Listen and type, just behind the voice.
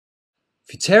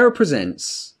Futera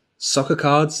presents Soccer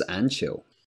Cards and Chill.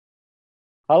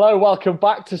 Hello, welcome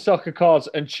back to Soccer Cards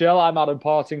and Chill. I'm Adam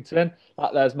Partington.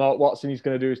 There's Mark Watson. He's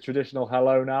going to do his traditional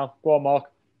hello now. Go on, Mark.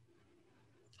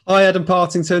 Hi, Adam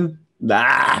Partington.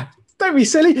 Nah, don't be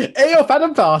silly. Hey, off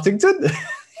Adam Partington.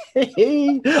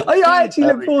 I actually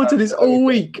look forward to this all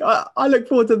week. I look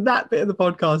forward to that bit of the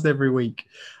podcast every week.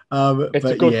 It's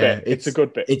a good bit. It's a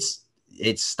good bit.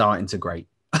 It's starting to grate.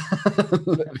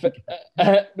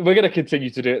 We're going to continue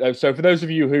to do it though. So for those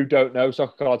of you who don't know,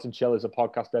 Soccer Cards and Chill is a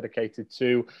podcast dedicated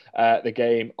to the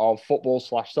game of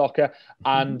football/soccer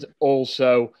and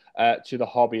also to the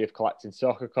hobby of collecting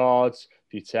soccer cards.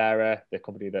 Futera, the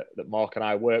company that Mark and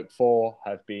I work for,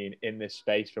 have been in this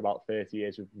space for about 30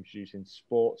 years. We've been producing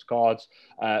sports cards.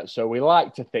 So we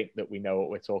like to think that we know what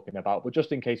we're talking about. But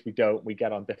just in case we don't, we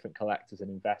get on different collectors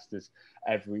and investors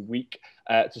every week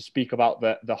to speak about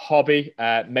the hobby,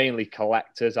 mainly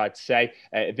collectors, I'd say.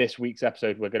 This week's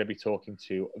episode, we're going to be talking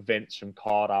to Vince from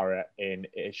Cardhour in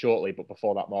shortly. But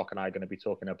before that, Mark and I are going to be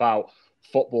talking about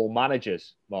football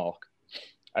managers, Mark.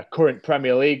 Current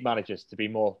Premier League managers, to be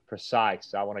more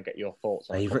precise. I want to get your thoughts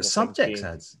on favourite subjects,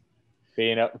 Ads.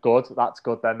 Being good, that's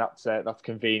good. Then that's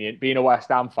convenient. Being a West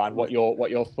Ham fan, what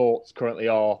your thoughts currently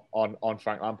are on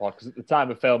Frank Lampard? Because at the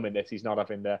time of filming this, he's not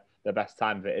having the best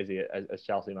time of it, is he, as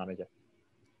Chelsea manager?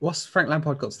 What's Frank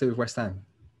Lampard got to do with West Ham?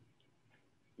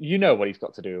 You know what he's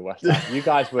got to do with West Ham. You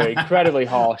guys were incredibly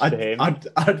harsh to him.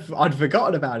 I'd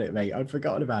forgotten about it, mate. I'd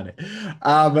forgotten about it.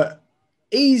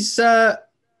 He's.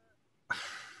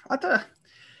 I don't.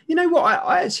 You know what?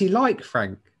 I actually like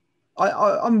Frank.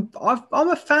 I'm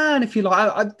a fan, if you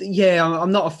like.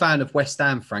 I'm not a fan of West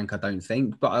Ham, Frank. I don't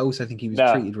think, but I also think he was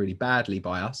treated really badly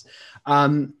by us.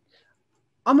 I'm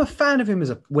a fan of him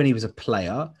when he was a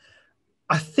player.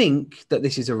 I think that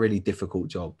this is a really difficult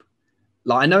job.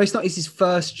 Like, I know it's his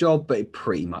first job, but it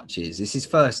pretty much is. It's his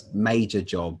first major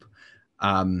job,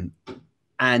 and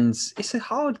it's a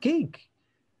hard gig.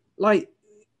 Like,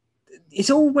 it's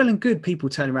all well and good people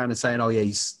turning around and saying, "Oh yeah,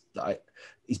 he's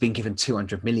been given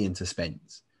 200 million to spend,"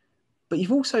 but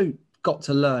you've also got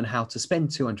to learn how to spend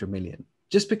 200 million.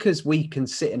 Just because we can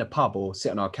sit in a pub or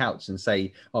sit on our couch and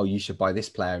say, "Oh, you should buy this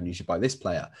player and you should buy this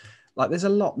player," like, there's a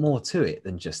lot more to it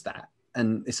than just that.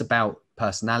 And it's about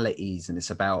personalities, and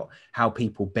it's about how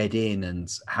people bed in,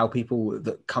 and how people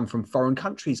that come from foreign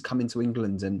countries come into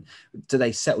England, and do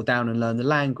they settle down and learn the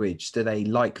language? Do they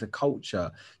like the culture?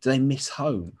 Do they miss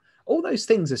home? All those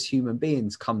things as human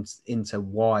beings come into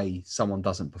why someone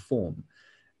doesn't perform.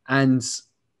 And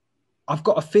I've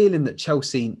got a feeling that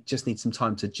Chelsea just need some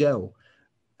time to gel.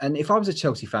 And if I was a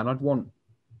Chelsea fan, I'd want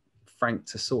Frank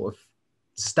to sort of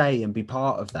stay and be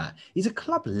part of that. He's a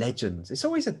club legend. It's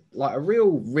always a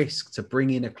real risk to bring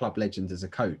in a club legend as a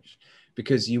coach,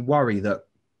 because you worry that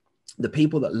the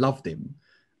people that loved him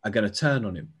are going to turn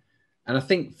on him. And I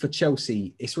think for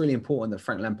Chelsea, it's really important that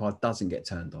Frank Lampard doesn't get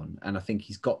turned on. And I think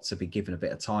he's got to be given a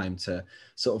bit of time to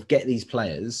sort of get these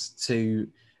players to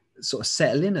sort of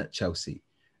settle in at Chelsea.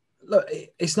 Look,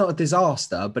 it's not a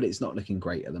disaster, but it's not looking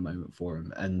great at the moment for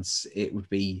him. And it would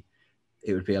be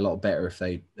a lot better if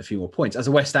they a few more points. As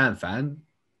a West Ham fan,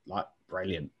 like,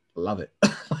 brilliant. Love it.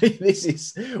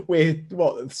 We're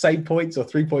the same points or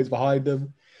 3 points behind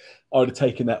them. I would have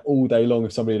taken that all day long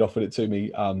if somebody had offered it to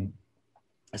me.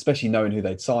 Especially knowing who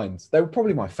they'd signed. They were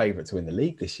probably my favourite to win the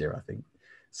league this year, I think.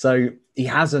 So he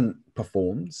hasn't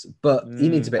performed, but he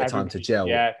needs a bit of time to gel.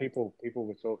 Yeah, people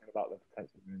were talking about the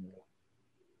potential.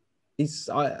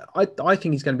 I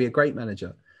think he's going to be a great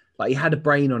manager. Like, he had a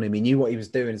brain on him. He knew what he was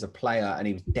doing as a player, and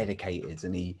he was dedicated,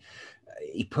 and he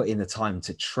put in the time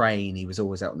to train. He was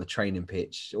always out on the training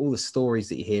pitch. All the stories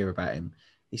that you hear about him,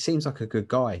 he seems like a good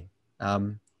guy.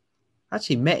 I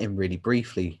actually met him really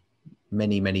briefly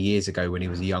many years ago when he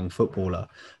was a young footballer.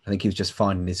 I think he was just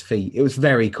finding his feet. It was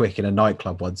very quick in a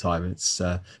nightclub one time. It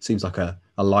seems like a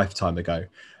lifetime ago.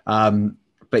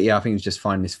 But yeah, I think he was just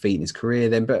finding his feet in his career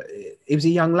then. But he was a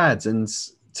young lad, and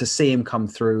to see him come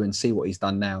through and see what he's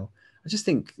done now, I just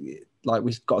think, like,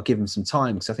 we've got to give him some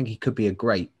time, because I think he could be a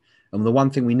great. And the one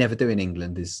thing we never do in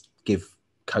England is give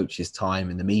coaches time,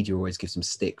 and the media always gives them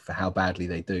stick for how badly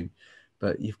they do.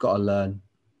 But you've got to learn,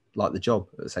 like, the job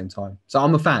at the same time. So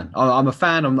I'm a fan. I'm a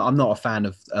fan. I'm not a fan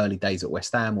of early days at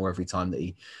West Ham, or every time that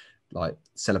he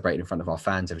celebrated in front of our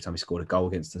fans, every time he scored a goal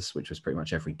against us, which was pretty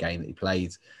much every game that he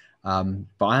played.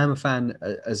 But I am a fan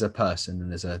as a person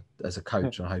and as a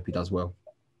coach, and I hope he does well.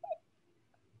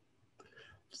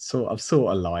 So I'm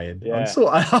sort of lying. Yeah. I'm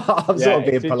sort of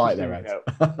being polite there,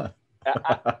 Ed.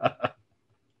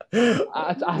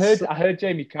 I heard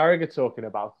Jamie Carragher talking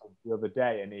about it the other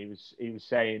day, and he was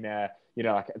saying,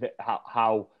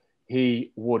 how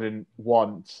he wouldn't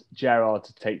want Gerrard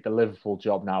to take the Liverpool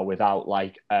job now without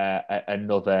like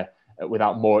another,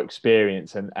 without more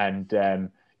experience. And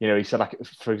he said, like,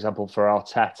 for example, for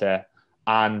Arteta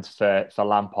and for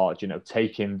Lampard,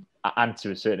 taking, and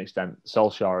to a certain extent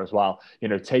Solskjaer as well,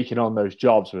 taking on those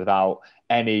jobs without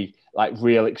any like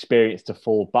real experience to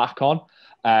fall back on.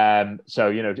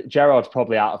 So Gerrard's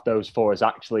probably out of those four is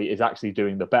actually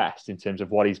doing the best in terms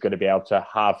of what he's going to be able to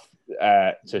have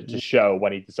to show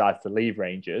when he decides to leave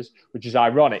Rangers, which is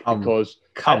ironic because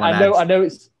I know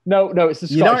it's it's the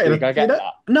Scottish League. I get that.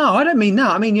 No, I don't mean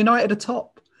that. I mean United are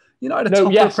top. United are top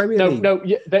of the Premier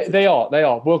League. They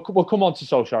are. We'll come on to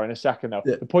Solskjaer in a second though.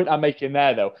 Yeah. The point I'm making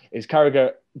there though is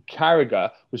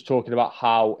Carragher was talking about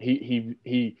how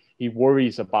he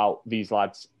worries about these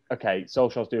lads. Okay,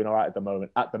 Solskjaer's doing all right at the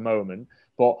moment,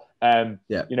 but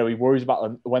he worries about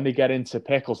them when they get into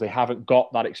pickles. They haven't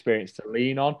got that experience to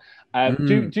lean on.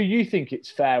 Do you think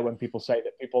it's fair when people say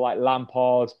that people like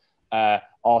Lampard,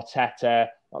 Arteta,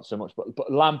 not so much, but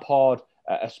Lampard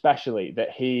especially,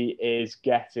 that he is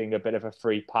getting a bit of a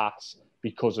free pass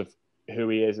because of who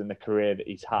he is and the career that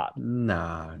he's had?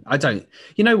 No, I don't.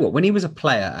 You know what? When he was a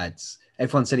player,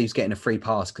 everyone said he was getting a free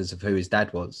pass because of who his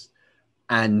dad was,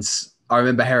 and I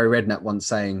remember Harry Redknapp once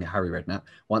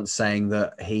saying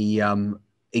that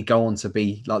he'd go on to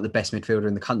be like the best midfielder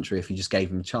in the country if you just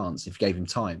gave him a chance, if you gave him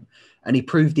time. And he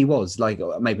proved he was, like,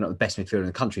 maybe not the best midfielder in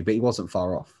the country, but he wasn't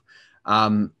far off.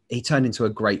 He turned into a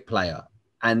great player.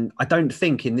 And I don't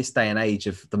think in this day and age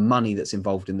of the money that's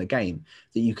involved in the game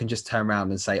that you can just turn around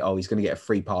and say, oh, he's going to get a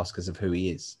free pass because of who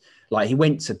he is. Like, he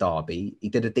went to Derby. He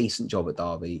did a decent job at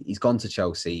Derby. He's gone to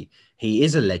Chelsea. He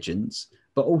is a legend,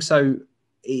 but also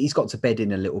he's got to bed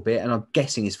in a little bit. And I'm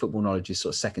guessing his football knowledge is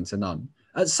sort of second to none.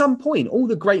 At some point, all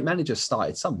the great managers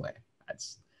started somewhere.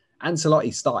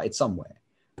 Ancelotti started somewhere.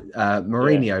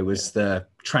 Mourinho was the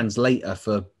translator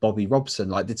for Bobby Robson.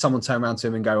 Like, did someone turn around to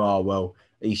him and go, oh, well,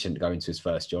 he shouldn't go into his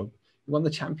first job? He won the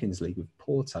Champions League with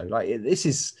Porto. Like, this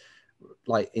is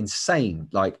like insane.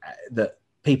 Like, that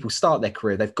people start their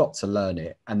career, they've got to learn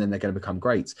it, and then they're going to become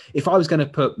greats. If I was going to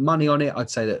put money on it, I'd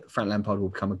say that Frank Lampard will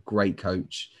become a great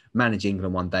coach, manage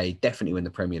England one day, definitely win the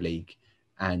Premier League,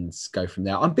 and go from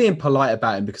there. I'm being polite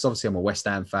about him because obviously I'm a West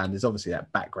Ham fan. There's obviously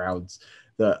that background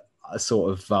that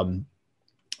sort of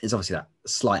there's obviously that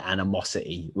slight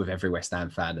animosity with every West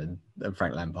Ham fan and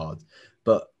Frank Lampard.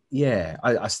 But yeah,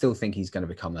 I still think he's going to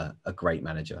become a great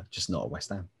manager, just not at West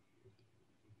Ham.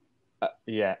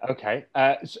 Yeah, okay.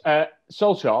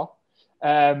 Solskjaer,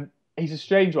 he's a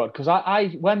strange one because I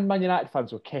when Man United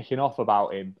fans were kicking off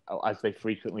about him, as they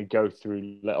frequently go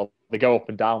through they go up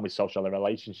and down with Solskjaer, the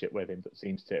relationship with him that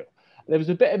seems to. There was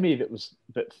a bit of me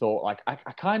that thought like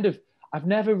I've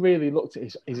never really looked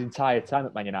at his entire time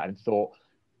at Man United and thought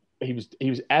he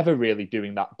was ever really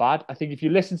doing that bad. I think if you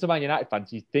listen to Man United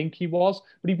fans, you think he was,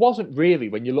 but he wasn't really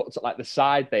when you looked at like the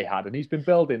side they had, and he's been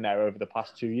building there over the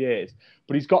past 2 years.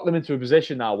 But he's got them into a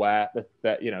position now where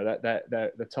they're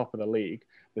the top of the league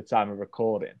at the time of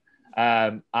recording.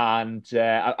 I'm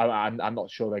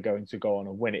not sure they're going to go on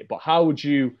and win it. But how would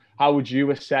you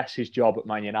assess his job at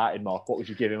Man United, Mark? What would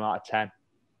you give him out of 10?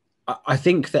 I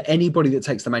think that anybody that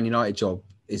takes the Man United job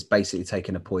is basically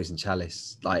taking a poison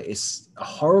chalice. Like, it's a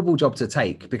horrible job to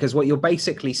take because what you're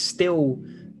basically still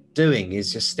doing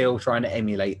is just still trying to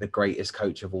emulate the greatest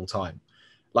coach of all time.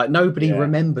 Like, nobody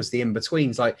remembers the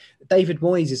in-betweens. Like, David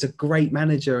Moyes is a great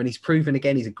manager and he's proven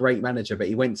again he's a great manager, but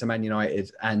he went to Man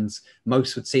United and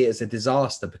most would see it as a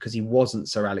disaster because he wasn't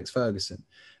Sir Alex Ferguson.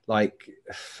 Like,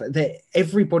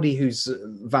 everybody who's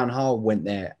Van Gaal went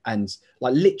there and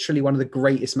like literally one of the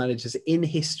greatest managers in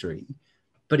history,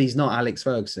 but he's not Alex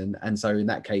Ferguson. And so in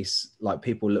that case, like,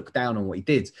 people look down on what he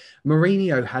did.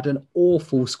 Mourinho had an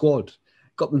awful squad,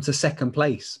 got them to second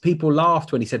place. People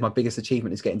laughed when he said my biggest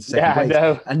achievement is getting to second place. I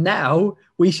know. And now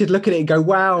we should look at it and go,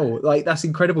 wow, like, that's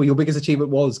incredible. Your biggest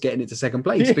achievement was getting it to second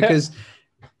place because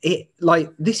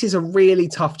this is a really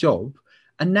tough job.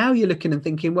 And now you're looking and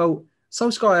thinking, well,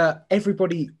 Solskjaer,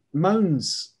 everybody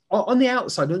moans on the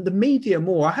outside, the media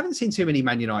more. I haven't seen too many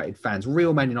Man United fans,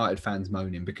 real Man United fans,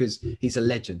 moaning because he's a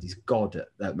legend. He's God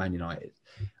at Man United.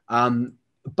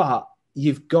 But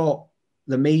you've got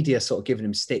the media sort of giving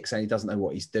him sticks and he doesn't know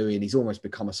what he's doing. He's almost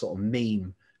become a sort of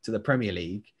meme to the Premier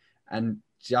League. And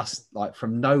just like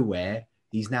from nowhere,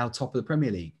 he's now top of the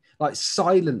Premier League. Like,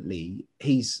 silently,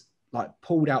 he's like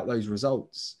pulled out those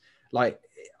results. Like,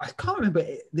 I can't remember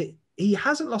he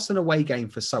hasn't lost an away game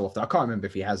for so often. I can't remember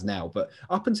if he has now, but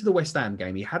up until the West Ham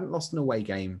game, he hadn't lost an away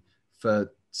game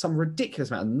for some ridiculous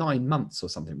amount of 9 months or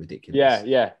something ridiculous.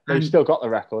 Yeah. But he's still got the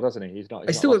record, hasn't he? He's still got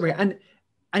the record.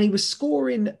 And he was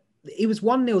scoring he was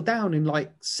 1-0 down in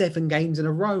like 7 games in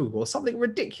a row or something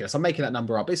ridiculous. I'm making that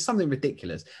number up. It's something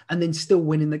ridiculous. And then still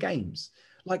winning the games.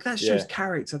 Like that shows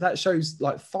character. That shows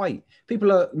like fight.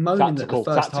 People are moaning that the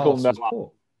first half was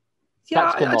poor.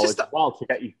 Tactical knowledge as well to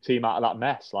get your team out of that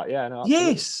mess. Like, yeah, no, absolutely.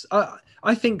 Yes.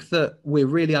 I think that we're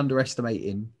really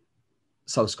underestimating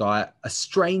Solskjaer.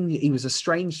 He was a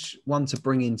strange one to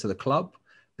bring into the club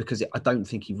because I don't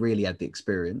think he really had the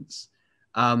experience.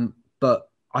 But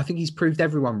I think he's proved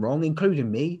everyone wrong, including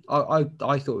me. I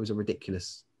thought it was a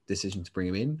ridiculous decision to bring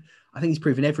him in. I think he's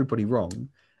proven everybody wrong.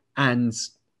 And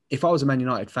if I was a Man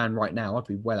United fan right now, I'd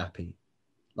be well happy.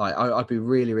 Like, I'd be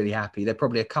really, really happy. They're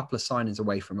probably a couple of signings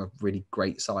away from a really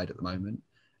great side at the moment.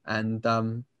 And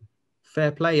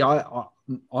fair play.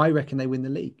 I reckon they win the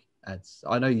league.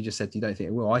 I know you just said you don't think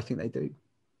it will. I think they do.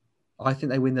 I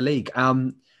think they win the league.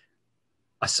 I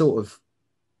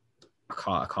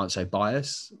can't say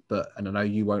bias, and I know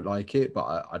you won't like it,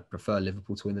 but I'd prefer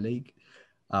Liverpool to win the league.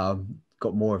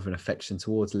 Got more of an affection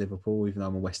towards Liverpool, even though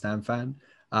I'm a West Ham fan.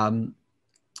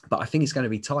 But I think it's going to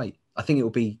be tight. I think it will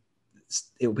be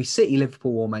City,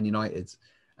 Liverpool, or Man United,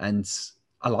 and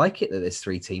I like it that there's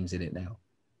 3 teams in it now.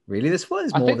 Really, there's more.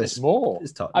 I think there's more.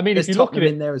 I mean, if you look at it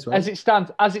in there as well, as it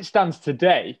stands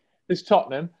today, there's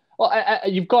Tottenham. Well,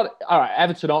 you've got all right.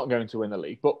 Everton aren't going to win the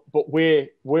league, but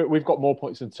we've got more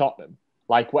points than Tottenham.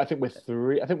 Like, I think we're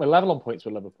 3. I think we're level on points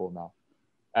with Liverpool now.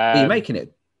 You're making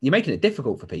it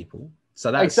difficult for people.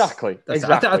 So that's exactly.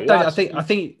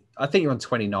 I think you're on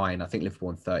 29. I think Liverpool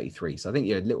on 33. So I think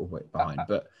you're a little bit behind,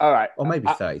 but all right, or maybe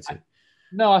 32.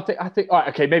 No, I think. All right,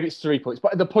 okay, maybe it's 3 points.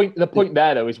 But the point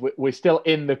there though is we're still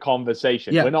in the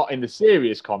conversation. Yeah. We're not in the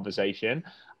serious conversation,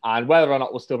 and whether or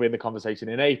not we'll still be in the conversation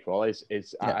in April is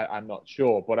I'm not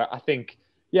sure. But I think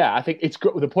it's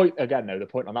good. The point again, though, the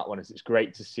point on that one is it's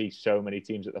great to see so many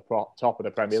teams at the top of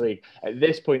the Premier League at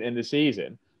this point in the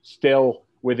season, still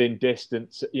within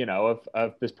distance, of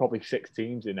there's probably 6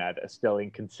 teams in there that are still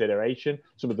in consideration.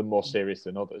 Some of them more serious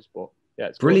than others, but yeah,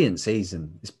 it's brilliant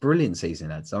season. It's brilliant season,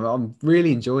 lads. I'm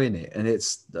really enjoying it, and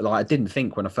it's like I didn't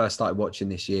think when I first started watching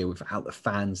this year without the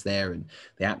fans there and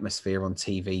the atmosphere on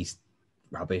TV's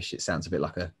rubbish. It sounds a bit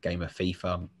like a game of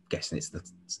FIFA. I'm guessing it's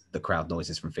the crowd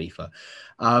noises from FIFA,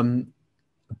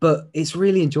 but it's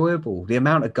really enjoyable. The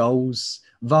amount of goals,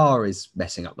 VAR is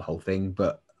messing up the whole thing,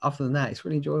 but other than that, it's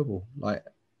really enjoyable. Like,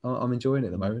 I'm enjoying it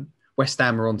at the moment. West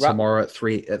Ham are on tomorrow at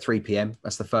 3 p.m.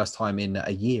 That's the first time in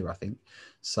a year, I think.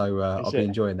 So I'll be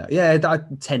enjoying that. Yeah,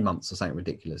 10 months or something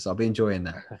ridiculous. I'll be enjoying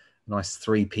that. Nice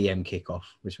 3 p.m. kickoff,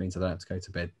 which means I don't have to go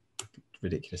to bed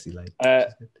ridiculously late.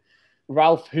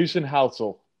 Ralph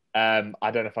Husenhaltel. I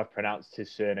don't know if I've pronounced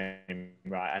his surname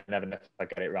right. I never know if I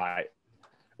get it right.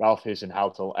 Ralph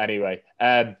Husenhaltel. Anyway,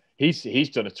 he's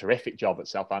done a terrific job at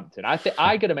Southampton. I think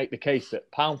I got to make the case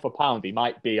that pound for pound, he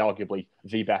might be arguably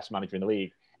the best manager in the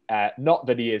league. Not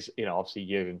that he is, obviously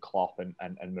Jurgen Klopp and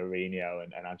Mourinho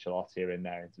and Ancelotti are in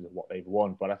there in terms of what they've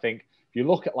won. But I think if you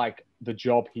look at like the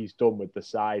job he's done with the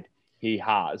side he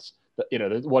has,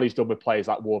 what he's done with players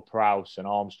like Ward-Prowse and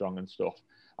Armstrong and stuff,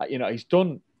 he's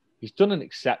done an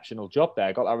exceptional job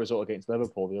there. Got that result against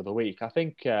Liverpool the other week. I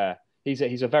think he's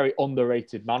a very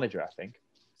underrated manager. I think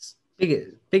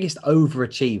biggest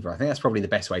overachiever. I think that's probably the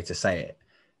best way to say it,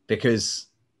 because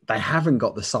they haven't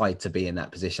got the side to be in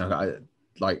that position.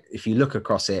 Like, if you look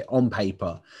across it on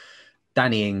paper,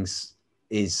 Danny Ings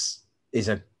is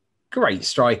a great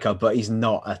striker, but he's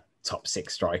not a top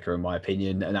 6 striker in my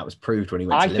opinion, and that was proved when he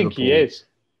went to Liverpool. I think he is.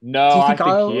 No, I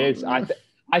think he is.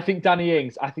 I think Danny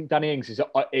Ings. It's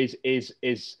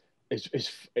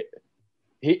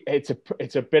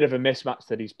a bit of a mismatch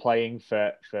that he's playing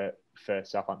for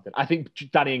Southampton. I think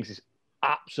Danny Ings is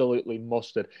absolutely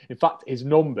mustard. In fact, his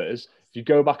numbers, if you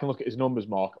go back and look at his numbers,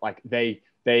 Mark, like they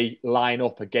line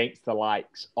up against the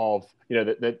likes of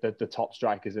the top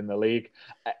strikers in the league.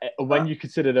 When you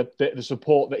consider the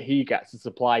support that he gets, the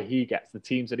supply he gets, the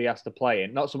teams that he has to play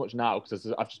in, not so much now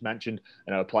because I've just mentioned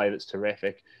a player that's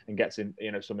terrific and gets in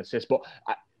some assists, but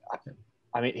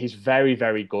I mean he's very,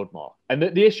 very good, Mark. And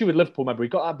the issue with Liverpool, remember, he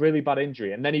got that really bad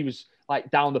injury and then he was like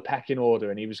down the pecking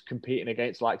order and he was competing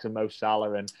against likes of Mo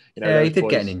Salah and he did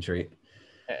get an injury.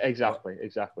 Exactly.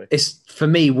 It's for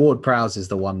me, Ward-Prowse is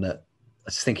the one that I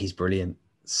just think he's brilliant.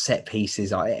 Set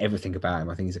pieces, everything about him.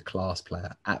 I think he's a class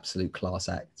player, absolute class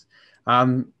act.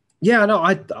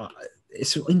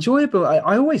 It's enjoyable.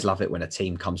 I always love it when a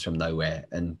team comes from nowhere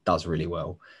and does really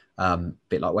well.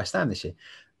 Bit like West Ham this year.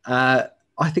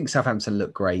 I think Southampton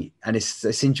look great, and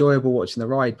it's enjoyable watching the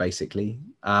ride. Basically,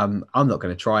 I'm not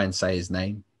going to try and say his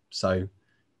name. So,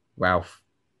 Ralph.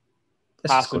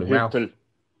 Let's just call him Ralph.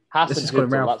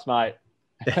 That's my.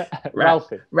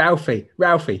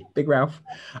 Ralphie, big Ralph.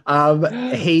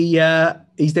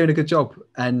 He's doing a good job,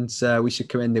 and we should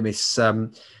commend him. It's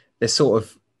they're sort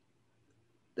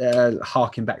of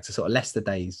harking back to sort of Leicester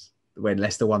days when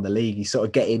Leicester won the league. He's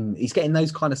getting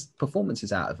those kind of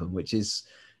performances out of them, which is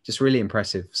just really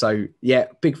impressive. So yeah,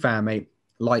 big fan, mate.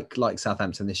 Like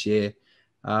Southampton this year,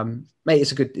 mate.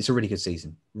 It's a really good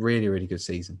season, really good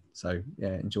season. So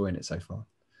yeah, enjoying it so far.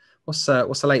 What's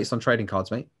the latest on trading cards,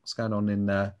 mate? What's going on in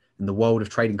the world of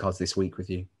trading cards this week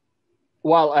with you?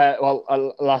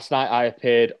 Well, last night I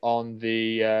appeared on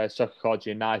the Soccer Cards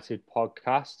United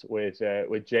podcast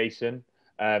with Jason,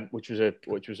 which was a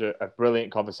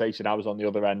brilliant conversation. I was on the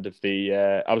other end of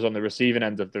I was on the receiving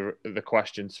end of the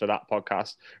questions for that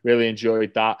podcast. Really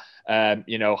enjoyed that.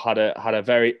 Had a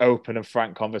very open and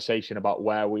frank conversation about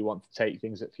where we want to take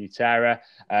things at Futera.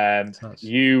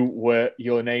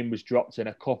 Your name was dropped in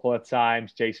a couple of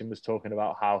times. Jason was talking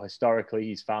about how historically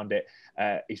he's found it.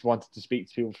 He's wanted to speak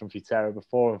to people from Futera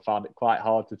before and found it quite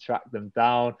hard to track them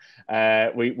down.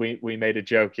 We made a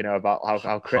joke, about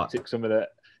how cryptic some of the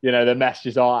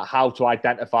messages are, how to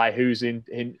identify who's in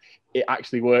it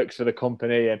actually works for the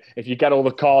company, and if you get all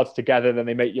the cards together, then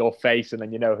they make your face, and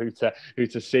then you know who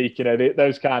to seek.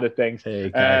 Those kind of things.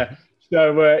 We had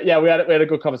a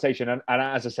good conversation, and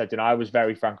as I said, I was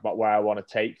very frank about where I want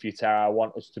to take Futera. I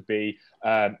want us to be,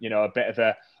 a bit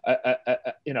of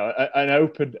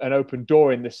an open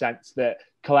door in the sense that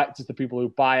collectors, the people who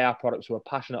buy our products, who are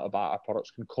passionate about our products,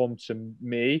 can come to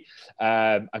me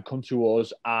and come to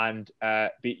us and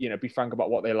be frank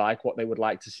about what they like, what they would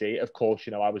like to see. Of course,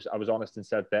 I was honest and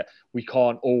said that we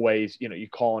can't always, you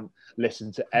can't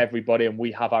listen to everybody, and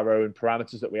we have our own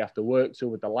parameters that we have to work to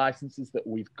with the licenses that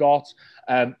we've got.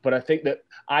 But I think that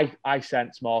I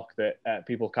sense, Mark, that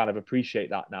people kind of appreciate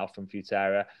that now from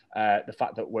Futera. The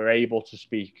fact that we're able to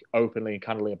speak openly and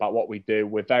candidly about what we do.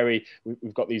 We've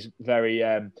got these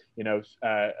very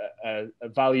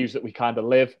values that we kind of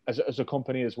live as a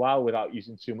company as well, without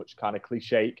using too much kind of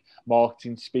cliche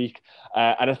marketing speak.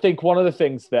 And I think one of the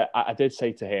things that I did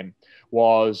say to him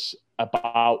was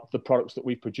about the products that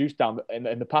we've produced down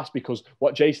in the past, because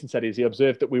what Jason said is he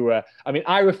observed that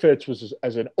I referred to us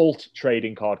as an alt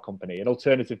trading card company, an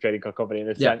alternative trading card company, in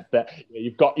the sense that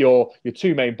you've got your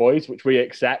two main boys, which we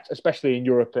accept, especially in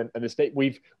Europe and the States.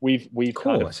 We've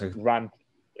kind of ran.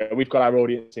 We've got our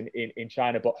audience in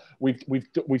China, but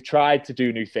we've tried to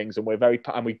do new things, and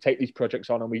we take these projects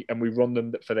on and we run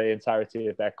them for the entirety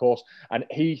of their course. And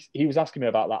he was asking me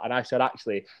about that, and I said,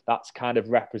 actually, that's kind of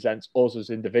represents us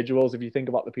as individuals. If you think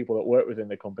about the people that work within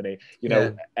the company,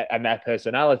 and their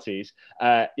personalities,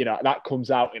 that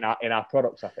comes out in our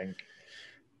products, I think.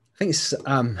 I think it's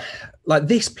like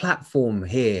this platform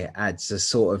here has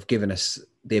sort of given us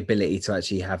the ability to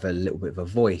actually have a little bit of a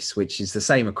voice, which is the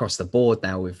same across the board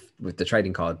now with the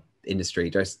trading card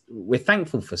industry. We're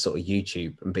thankful for sort of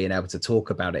YouTube and being able to talk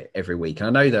about it every week.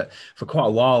 And I know that for quite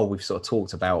a while, we've sort of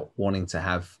talked about wanting to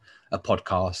have a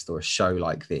podcast or a show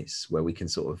like this where we can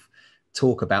sort of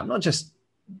talk about not just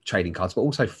trading cards, but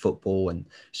also football, and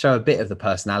show a bit of the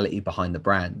personality behind the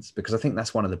brands, because I think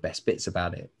that's one of the best bits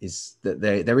about it, is that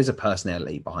there is a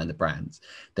personality behind the brands.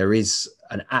 There is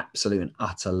an absolute and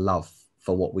utter love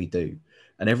for what we do.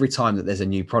 And every time that there's a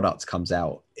new product comes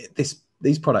out,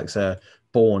 these products are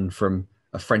born from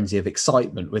a frenzy of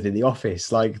excitement within the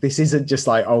office. Like, this isn't just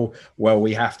like, oh, well,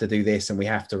 we have to do this and we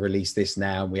have to release this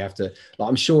now, and we have to, like,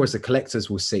 I'm sure as the collectors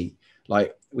will see,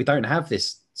 like, we don't have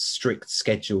this strict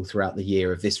schedule throughout the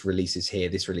year of this releases here,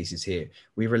 this releases here.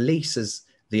 We release as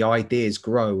the ideas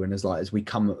grow, and as we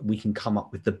can come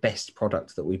up with the best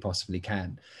product that we possibly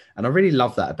can. And I really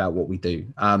love that about what we do.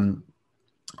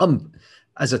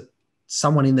 As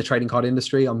someone in the trading card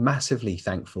industry, I'm massively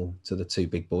thankful to the two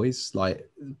big boys like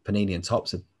Panini and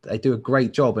Topps. They do a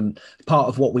great job, and part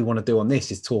of what we want to do on this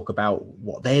is talk about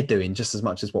what they're doing just as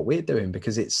much as what we're doing,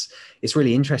 because it's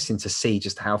really interesting to see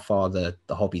just how far the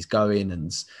hobby's going,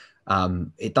 and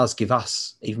it does give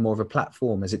us even more of a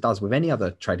platform, as it does with any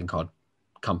other trading card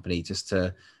company, just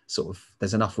to sort of,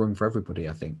 there's enough room for everybody,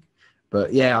 I think.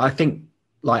 But yeah, I think,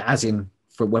 like, as in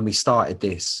from when we started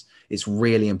this, it's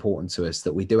really important to us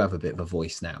that we do have a bit of a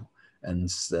voice now, and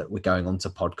that we're going on to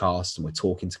podcasts and we're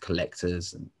talking to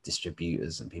collectors and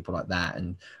distributors and people like that,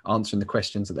 and answering the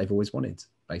questions that they've always wanted,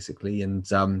 basically. And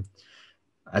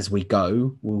as we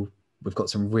go, we've got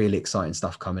some really exciting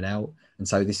stuff coming out. And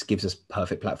so this gives us a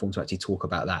perfect platform to actually talk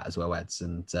about that as well, Eds.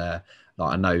 And like,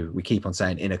 I know we keep on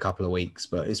saying in a couple of weeks,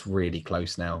 but it's really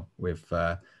close now. We've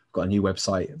got a new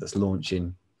website that's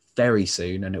launching very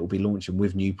soon, and it will be launching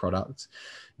with new products,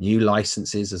 new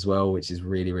licenses as well, which is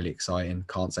really, really exciting.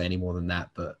 Can't say any more than that,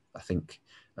 but I think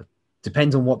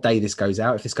depends on what day this goes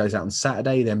out. If this goes out on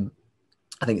Saturday, then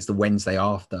I think it's the Wednesday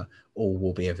after all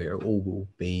will be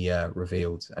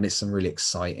revealed, and it's some really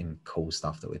exciting, cool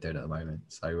stuff that we're doing at the moment.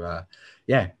 So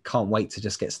yeah, can't wait to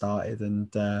just get started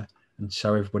and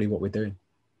show everybody what we're doing.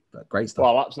 But great stuff.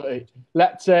 Well, absolutely.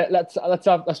 Let's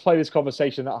play this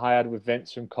conversation that I had with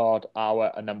Vince from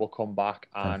Cardhour, and then we'll come back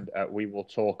and we will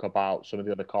talk about some of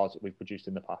the other cards that we've produced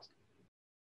in the past.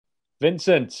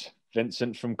 Vincent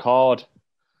from Cardhour.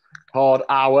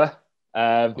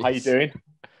 How you doing?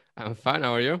 I'm fine.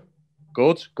 How are you?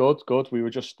 Good. We were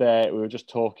just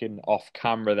talking off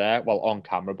camera there. Well, on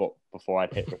camera, but before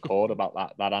I'd hit record about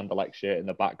that Anderlecht shirt in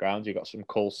the background. You got some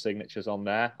cool signatures on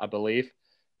there, I believe.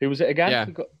 Who was it again? Yeah.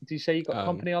 Did you say you got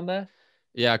Company on there?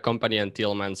 Yeah, Company and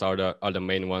Tielemans are the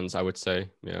main ones, I would say.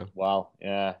 Yeah. Well,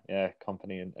 yeah,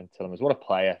 Company and Tielemans. What a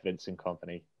player Vincent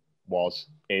Company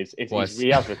is. He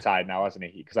has retired now, hasn't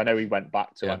he? Because I know he went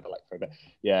back to Anderlecht for a bit.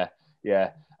 Yeah.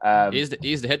 He's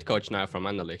the head coach now from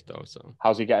Anderlecht, though. So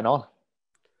how's he getting on?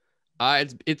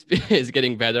 It's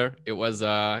getting better. It was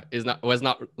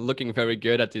not looking very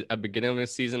good at the beginning of the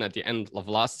season, at the end of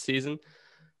last season,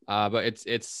 but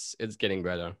it's getting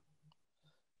better.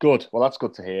 Good. Well, that's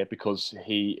good to hear, because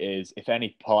he is, if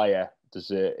any player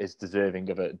is deserving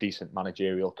of a decent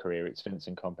managerial career, it's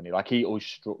Vincent Kompany. Like, he always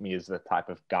struck me as the type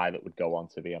of guy that would go on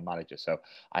to be a manager. So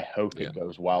I hope it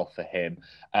goes well for him.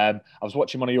 I was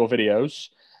watching one of your videos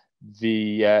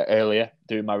earlier,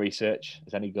 doing my research,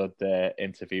 as any good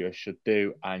interviewer should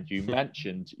do, and you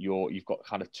mentioned you've got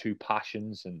kind of two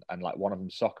passions, and like one of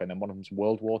them's soccer and then one of them's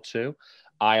World War II.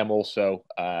 I am also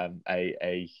a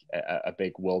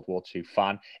big World War II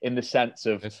fan, in the sense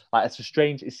of like,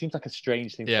 it seems like a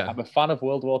strange thing. I'm a fan of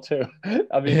World War II.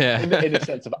 I mean, in the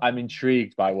sense of I'm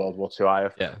intrigued by World War II. I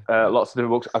have lots of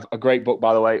different books. A great book,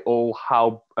 by the way, All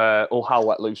Hell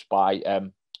Let Loose by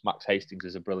Max Hastings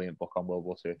is a brilliant book on World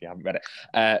War II if you haven't read it.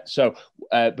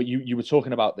 But you were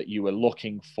talking about that you were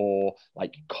looking for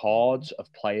like cards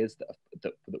of players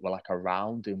that were like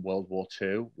around in World War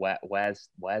II. Where's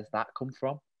that come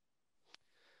from?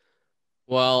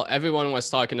 Well, everyone was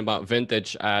talking about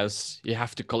vintage as you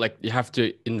have to collect, you have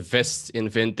to invest in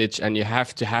vintage, and you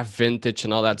have to have vintage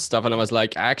and all that stuff. And I was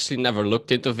like, I actually never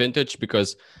looked into vintage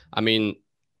because, I mean,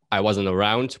 I wasn't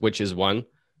around, which is one.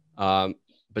 But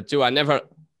two,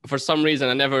 for some reason,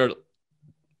 I never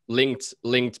linked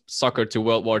soccer to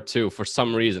World War II for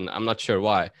some reason. I'm not sure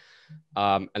why.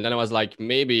 And then I was like,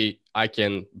 maybe I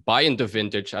can buy into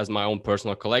vintage as my own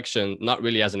personal collection, not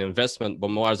really as an investment, but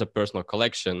more as a personal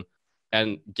collection,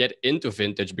 and get into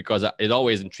vintage, because it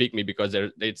always intrigued me, because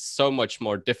it's so much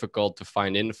more difficult to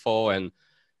find info, and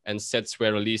sets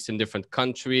were released in different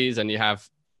countries, and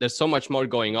there's so much more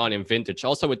going on in vintage.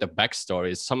 Also with the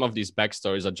backstories, some of these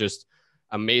backstories are just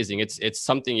amazing. It's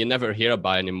something you never hear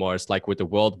about anymore. It's like with the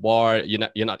World War, you're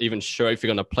not even sure if you're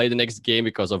going to play the next game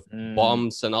because of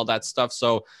bombs and all that stuff.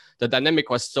 So the dynamic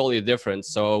was totally different.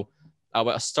 So I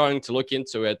was starting to look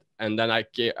into it, and then I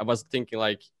was thinking,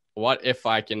 like, what if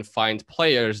I can find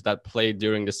players that played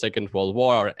during the Second World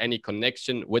War or any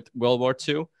connection with World War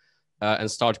II, and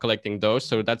start collecting those.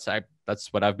 So that's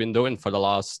what I've been doing for the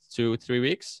last 2-3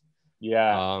 weeks.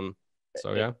 Yeah.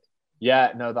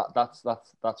 Yeah, no,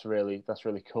 that's really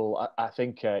cool. I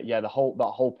think that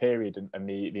whole period and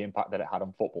the impact that it had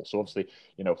on football. So obviously,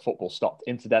 football stopped.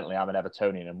 Incidentally, I'm an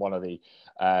Evertonian, and one of the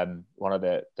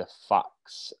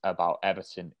facts about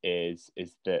Everton is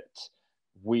that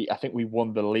I think we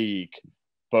won the league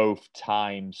both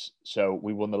times. So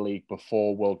we won the league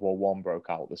before World War One broke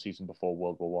out, the season before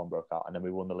World War One broke out, and then we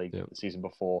won the league the season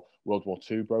before World War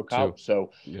Two broke out.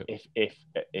 So if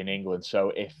in England,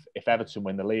 so if Everton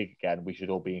win the league again, we should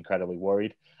all be incredibly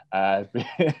worried,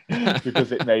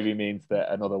 because it maybe means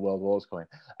that another world war is coming.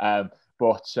 I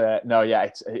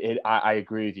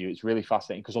agree with you. It's really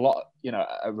fascinating, because a lot,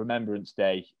 a Remembrance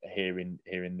Day here in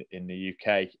the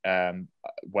UK,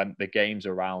 when the games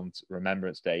around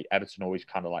Remembrance Day, Everton always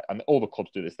kind of like, and all the clubs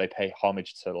do this, they pay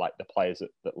homage to like the players that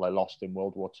they lost in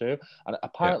World War II. And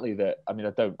apparently I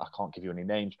can't give you any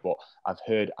names, but I've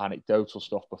heard anecdotal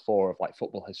stuff before of like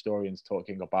football historians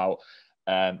talking about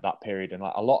that period, and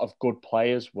like a lot of good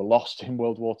players were lost in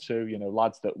World War II.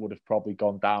 Lads that would have probably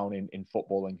gone down in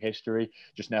footballing history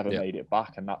just never made it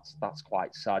back, and that's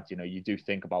quite sad. You do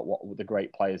think about what the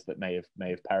great players that may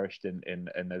have perished in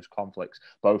those conflicts,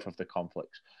 both of the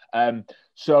conflicts.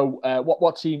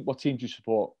 What team do you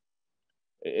support?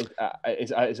 Is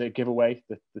it a giveaway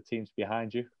the teams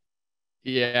behind you?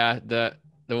 Yeah, the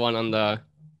one on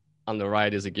the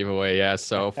right is a giveaway. Yeah,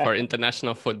 so for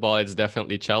international football, it's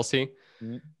definitely Chelsea.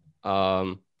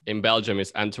 in Belgium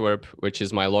is Antwerp, which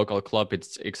is my local club.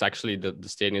 It's actually the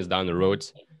stadium is down the road.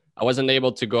 I wasn't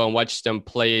able to go and watch them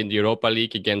play in the Europa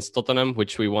League against Tottenham,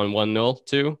 which we won 1-0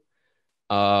 to.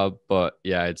 But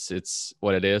yeah, it's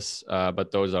what it is.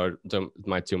 But those are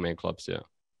my two main clubs. Yeah.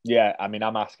 Yeah, I mean,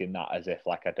 I'm asking that as if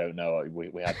like I don't know.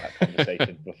 We had that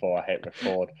conversation before I hit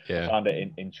record. Yeah. I found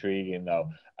it intriguing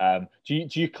though. Do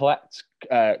you collect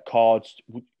cards?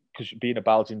 Because being a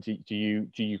Belgian, do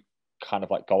you kind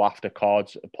of like go after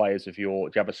cards players of your?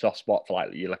 Do you have a soft spot for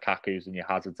like your Lukaku's and your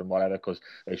Hazards and whatever because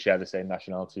they share the same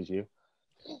nationality as you?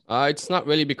 It's not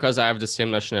really because I have the same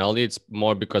nationality. It's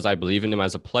more because I believe in him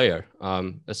as a player.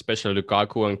 Especially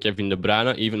Lukaku and Kevin De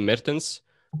Bruyne, even Mertens.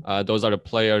 Those are the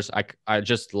players I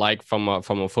just like from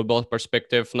a football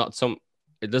perspective. Not some.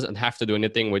 It doesn't have to do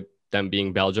anything with them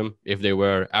being Belgium. If they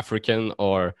were African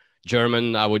or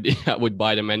German, I would I would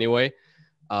buy them anyway.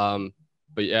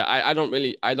 But yeah, I don't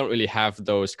really have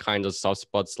those kinds of soft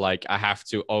spots. Like I have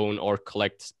to own or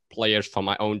collect players from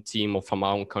my own team or from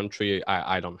my own country.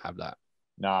 I don't have that.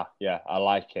 Nah, yeah, I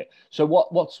like it. So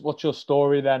what's your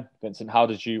story then, Vincent? How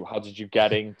did you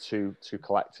get into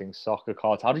collecting soccer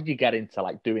cards? How did you get into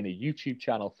like doing a YouTube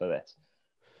channel for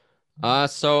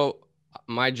this? So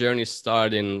my journey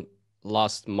started in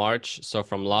last March. So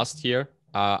from last year,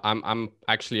 I'm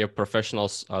actually a professional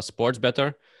sports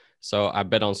bettor. So I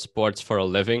bet on sports for a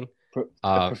living.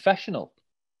 A professional?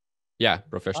 Yeah,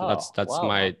 professional. Oh, That's wow.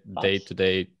 my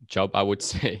day-to-day job, I would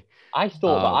say. I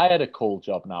thought that I had a cool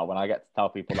job now when I get to tell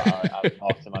people that I'm a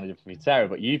marketing manager for Futera,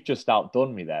 but you've just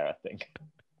outdone me there, I think.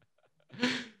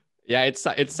 Yeah,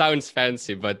 it sounds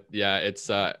fancy, but yeah, it's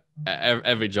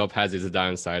every job has its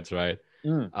downsides, right?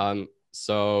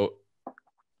 So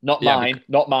not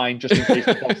mine, just in case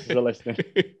the bosses are listening.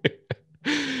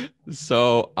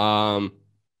 So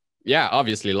yeah,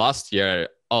 obviously last year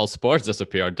all sports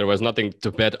disappeared. There was nothing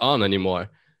to bet on anymore.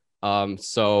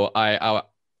 So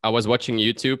I was watching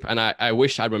YouTube and I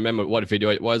wish I remembered what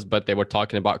video it was, but they were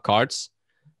talking about cards.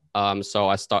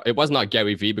 So it was not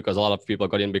Gary V because a lot of people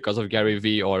got in because of Gary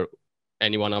V or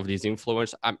any one of these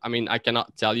influencers. I mean, I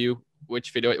cannot tell you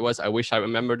which video it was. I wish I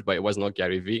remembered, but it was not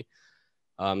Gary V.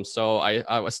 So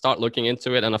I start looking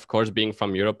into it. And of course, being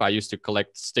from Europe, I used to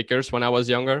collect stickers when I was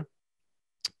younger.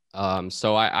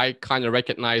 So I kind of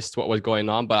recognized what was going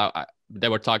on, but they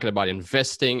were talking about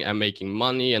investing and making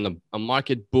money and a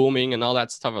market booming and all that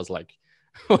stuff. I was like,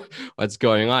 what's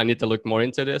going on? I need to look more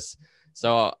into this.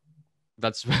 So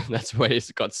that's where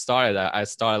it got started. I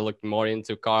started looking more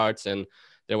into cards and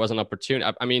there was an opportunity.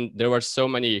 I mean, there were so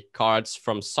many cards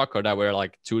from soccer that were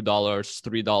like $2,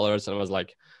 $3. And I was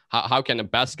like, how can a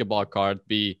basketball card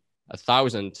be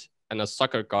 1,000 and a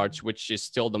soccer card, which is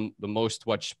still the most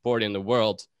watched sport in the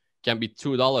world, can be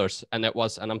 $2?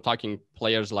 And I'm talking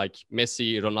players like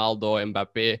Messi, Ronaldo,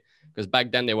 Mbappe, because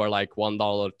back then they were like $1,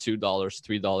 $2,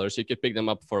 $3. You could pick them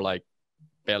up for like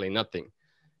barely nothing,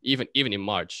 even in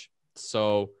March.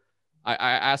 So I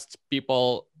asked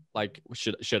people like,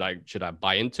 should I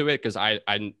buy into it? Because I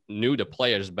knew the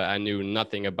players, but I knew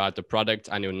nothing about the product.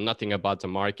 I knew nothing about the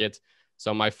market.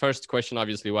 So my first question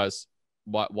obviously was,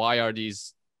 why are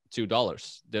these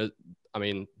 $2? I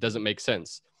mean, doesn't make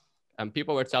sense. And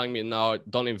people were telling me, no,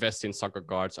 don't invest in soccer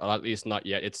cards, or at least not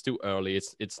yet. It's too early.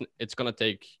 It's gonna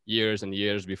take years and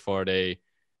years before they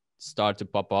start to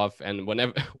pop off. And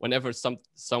whenever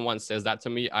someone says that to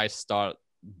me, I start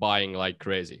buying like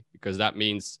crazy, because that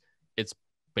means it's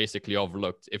basically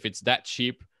overlooked. If it's that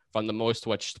cheap from the most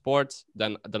watched sport,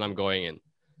 then I'm going in.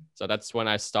 So that's when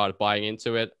I start buying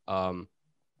into it. And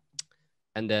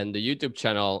then the YouTube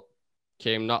channel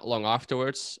came not long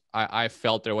afterwards. I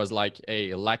felt there was like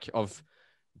a lack of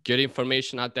good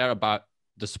information out there about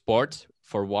the sport,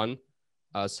 for one.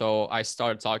 So I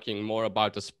started talking more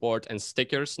about the sport and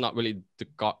stickers, not really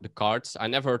the cards. I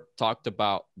never talked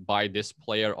about buy this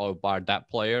player or buy that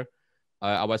player.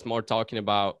 I was more talking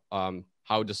about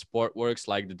how the sport works,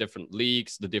 like the different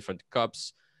leagues, the different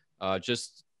cups,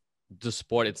 just the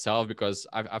sport itself, because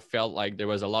I felt like there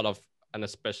was a lot of, and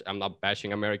especially, I'm not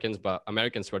bashing Americans, but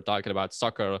Americans were talking about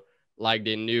soccer like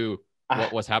they knew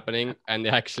what was happening, and they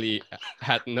actually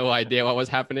had no idea what was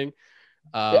happening.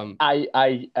 By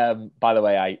the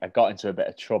way, I got into a bit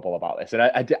of trouble about this, and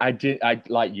I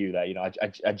like you there. You know,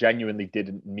 I genuinely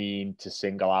didn't mean to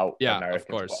single out Americans, of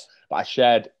course. But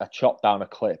I chopped down a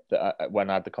clip that when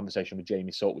I had the conversation with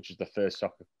Jamie Salt, which is the first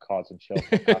Soccer Cards and Chill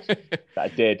podcast that I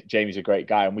did. Jamie's a great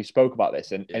guy, and we spoke about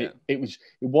this, and it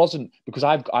wasn't because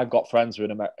I've got friends who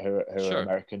are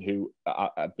American who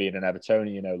being an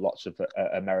Evertonian, you know, lots of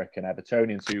American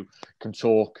Evertonians who can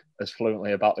talk as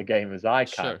fluently about the game as I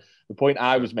can. Sure. The point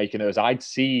I was making is I'd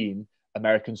seen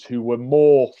Americans who were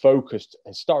more focused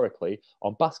historically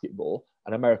on basketball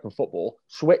and American football,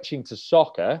 switching to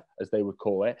soccer, as they would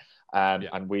call it,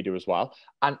 and we do as well,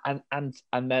 and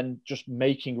then just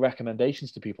making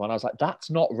recommendations to people. And I was like,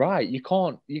 that's not right. You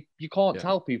can't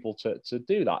tell people to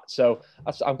do that. So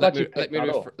I'm glad you picked that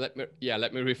up. Let me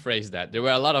rephrase that. There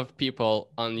were a lot of people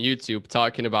on YouTube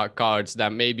talking about cards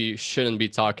that maybe shouldn't be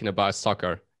talking about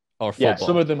soccer or football. Yeah,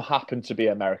 some of them happen to be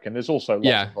American. There's also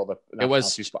lots of other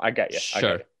nationalities, but I get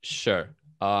you. Sure.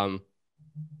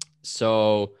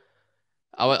 So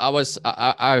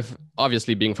I've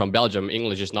obviously, being from Belgium,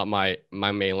 English is not my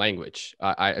main language.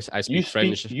 I speak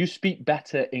French. You speak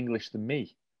better English than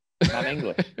me. I'm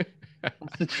English.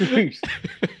 That's the truth.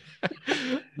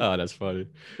 Oh, that's funny.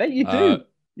 No, you do.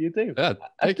 You do. Yeah,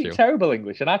 I speak terrible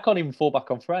English, and I can't even fall back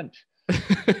on French.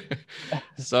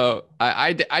 So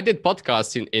I did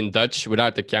podcasts in Dutch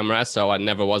without the camera, so I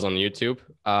never was on YouTube.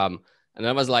 And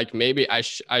I was like, maybe I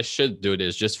should do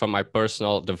this just for my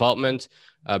personal development,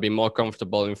 be more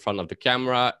comfortable in front of the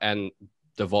camera, and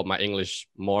develop my English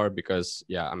more, because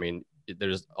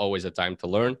there's always a time to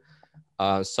learn.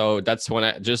 So that's when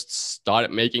I just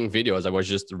started making videos. I was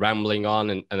just rambling on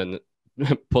and then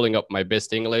pulling up my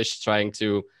best English, trying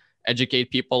to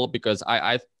educate people, because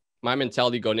my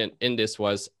mentality going in this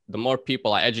was, the more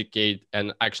people I educate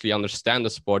and actually understand the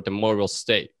sport, the more will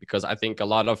stay. Because I think a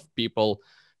lot of people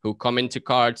who come into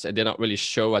cards and they're not really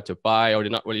sure what to buy, or they're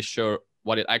not really sure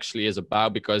what it actually is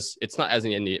about, because it's not as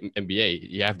in the NBA.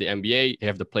 You have the NBA, you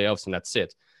have the playoffs, and that's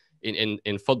it.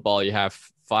 In football, you have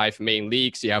 5 main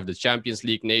leagues. You have the Champions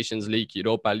League, Nations League,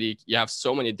 Europa League. You have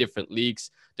so many different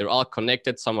leagues. They're all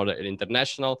connected. Some are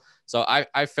international. So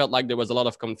I felt like there was a lot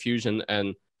of confusion,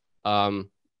 and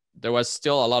there was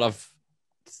still a lot of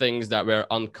things that were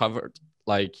uncovered.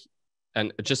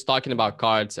 And just talking about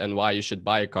cards and why you should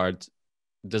buy a card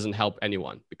doesn't help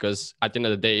anyone, because at the end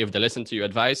of the day, if they listen to your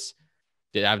advice,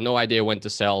 they have no idea when to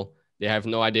sell. They have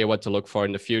no idea what to look for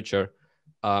in the future.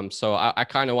 So I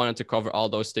kind of wanted to cover all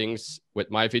those things with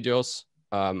my videos.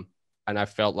 And I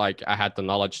felt like I had the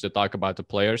knowledge to talk about the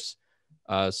players.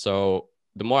 So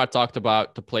the more I talked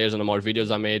about the players and the more videos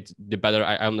I made, the better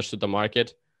I understood the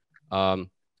market.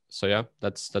 So yeah,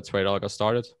 that's where it all got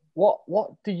started.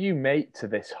 What do you make to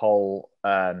this whole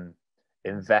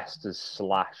investors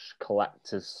 /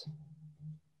 collectors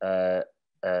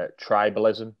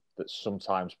tribalism that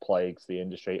sometimes plagues the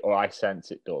industry, or I sense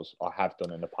it does, or have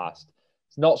done in the past?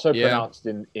 It's not so pronounced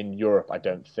in Europe, I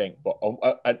don't think. But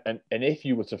and if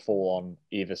you were to fall on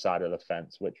either side of the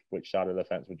fence, which side of the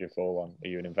fence would you fall on? Are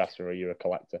you an investor or are you a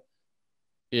collector?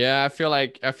 Yeah, I feel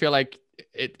like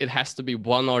it has to be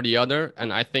one or the other,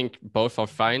 and I think both are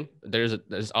fine. There's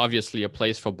obviously a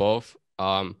place for both.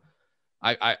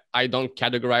 I don't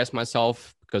categorize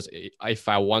myself, because if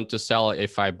I want to sell,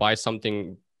 if I buy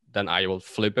something, then I will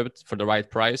flip it for the right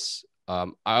price. I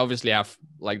obviously have,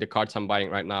 like, the cards I'm buying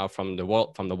right now from the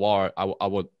war.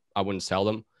 I wouldn't sell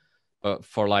them, but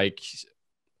for like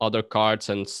other cards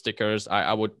and stickers,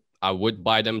 I would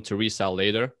buy them to resell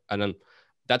later. And then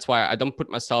that's why I don't put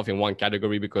myself in one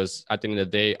category, because at the end of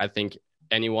the day, I think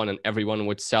anyone and everyone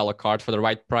would sell a card for the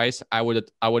right price. I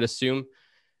would assume,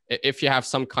 if you have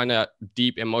some kind of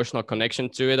deep emotional connection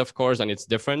to it, of course, then it's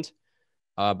different.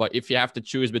 But if you have to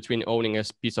choose between owning a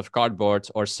piece of cardboard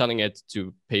or selling it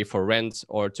to pay for rent,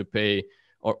 or to pay,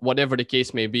 or whatever the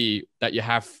case may be, that you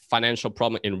have financial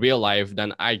problem in real life,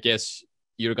 then I guess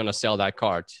you're going to sell that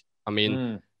card. I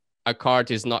mean, a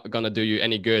card is not going to do you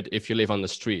any good if you live on the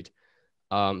street.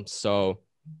 Kind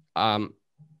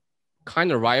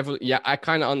of rival. Yeah, I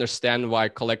kind of understand why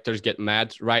collectors get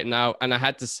mad right now. And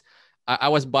I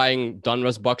was buying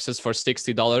Donruss boxes for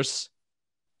 $60.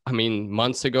 I mean,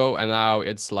 months ago, and now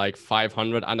it's like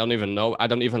 500. I don't even know. I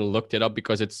don't even looked it up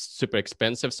because it's super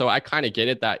expensive. So I kind of get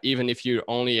it that even if you're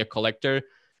only a collector,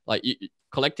 like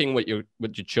collecting with your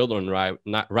children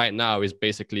right now is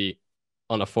basically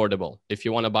unaffordable. If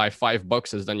you want to buy 5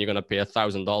 boxes, then you're gonna pay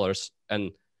 $1,000,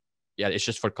 and yeah, it's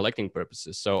just for collecting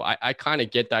purposes. So I kind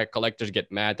of get that collectors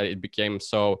get mad that it became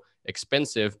so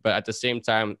expensive, but at the same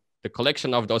time, the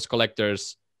collection of those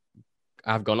collectors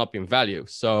have gone up in value.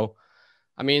 So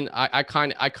I mean, I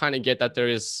kind of get that there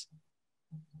is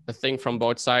a thing from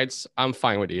both sides. I'm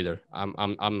fine with either.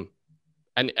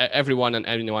 And everyone and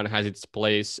anyone has its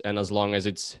place, and as long as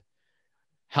it's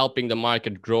helping the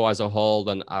market grow as a whole,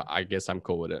 then I guess I'm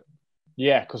cool with it.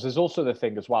 Yeah, because there's also the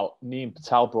thing as well. Neem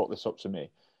Patel brought this up to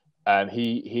me.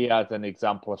 He had an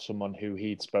example of someone who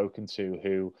he'd spoken to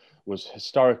who was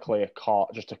historically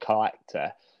just a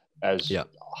collector,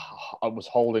 was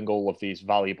holding all of these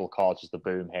valuable cards as the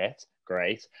boom hit.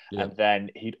 great. Yeah. And then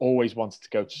he'd always wanted to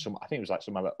go to I think it was like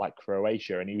somewhere like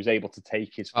Croatia, and he was able to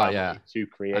take his family to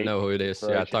create. I know who it is.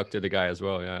 Croatia. Yeah, I talked to the guy as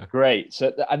well. Yeah. Great.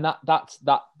 So and that's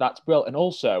brilliant. And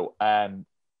also,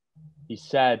 he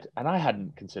said, and I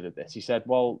hadn't considered this. He said,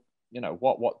 well,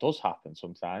 what does happen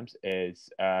sometimes is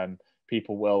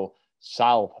people will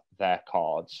sell their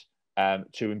cards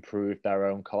to improve their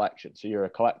own collection. So you're a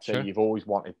collector, You've always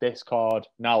wanted this card.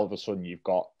 Now all of a sudden you've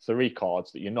got 3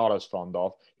 cards that you're not as fond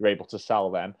of. You're able to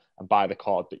sell them and buy the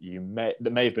card that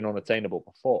that may have been unattainable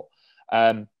before.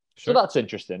 So that's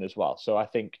interesting as well. So I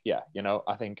think,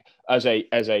 I think as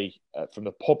a from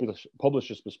the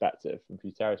publisher's perspective, from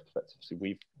Futera's perspective, so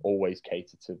we've always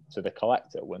catered to the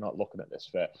collector. We're not looking at this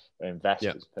for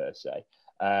investors per se.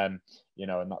 And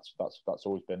that's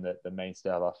always been the mainstay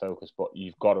of our focus. But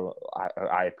you've got to,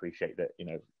 I appreciate that,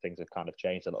 things have kind of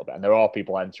changed a little bit, and there are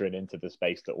people entering into the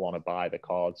space that want to buy the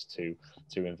cards to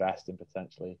invest and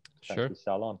potentially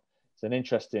sell on. It's an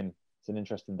interesting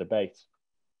debate.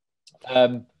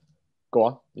 Go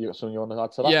on. You got something you want to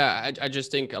add to that? Yeah, I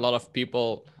just think a lot of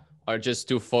people are just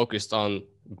too focused on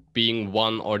being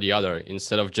one or the other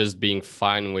instead of just being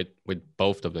fine with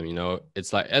both of them.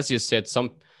 It's like, as you said,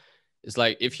 it's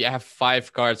like if you have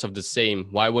 5 cards of the same,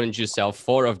 why wouldn't you sell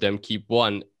 4 of them, keep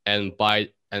one, and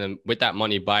then with that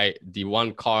money buy the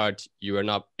one card you are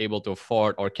not able to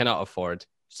afford or cannot afford?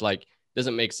 It's like, it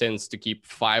doesn't make sense to keep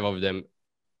 5 of them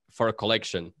for a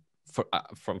collection.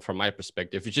 From my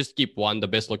perspective, you just keep one, the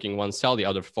best looking one, sell the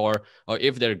other 4, or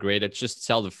if they're graded, just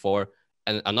sell the 4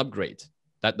 and an upgrade.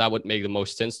 That would make the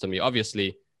most sense to me.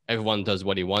 Obviously, everyone does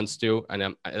what he wants to,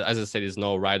 and as I said, there's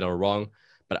no right or wrong.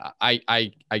 But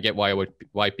I get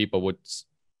why people would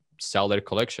sell their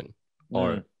collection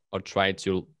or try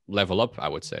to level up. I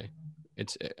would say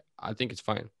I think it's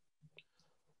fine.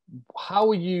 How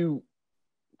are you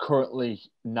currently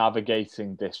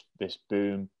navigating this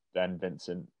boom then,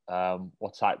 Vincent?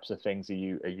 What types of things are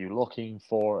you looking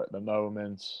for at the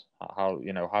moment? How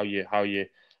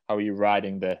are you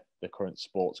riding the current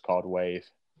sports card wave?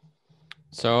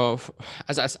 So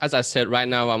as I said, right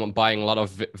now I'm buying a lot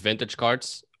of vintage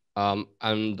cards. And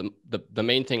the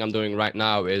main thing I'm doing right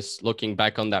now is looking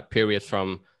back on that period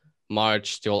from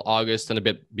March till August and a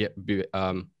bit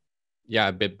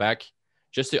back,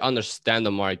 just to understand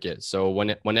the market. So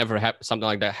whenever something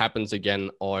like that happens again,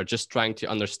 or just trying to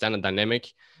understand the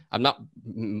dynamic, I'm not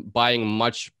buying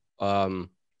much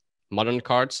modern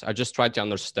cards. I just try to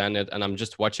understand it, and I'm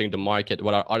just watching the market.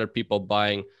 What are other people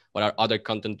buying? What are other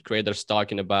content creators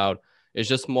talking about? It's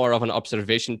just more of an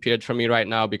observation period for me right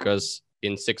now, because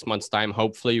in 6 months' time,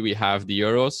 hopefully we have the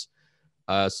Euros.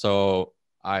 So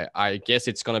I guess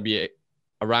it's going to be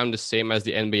around the same as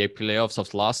the NBA playoffs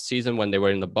of last season when they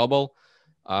were in the bubble.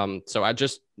 So I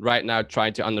just right now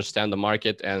try to understand the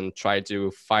market and try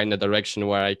to find a direction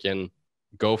where I can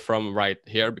go from right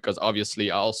here, because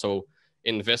obviously I also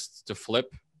invest to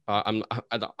flip. I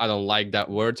don't like that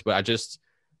word, but I just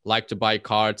like to buy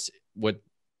cards with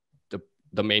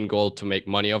the main goal to make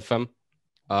money off them.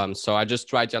 So I just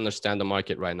try to understand the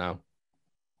market right now.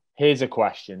 Here's a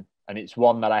question, and it's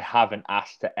one that I haven't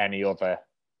asked to any other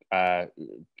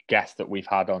guest that we've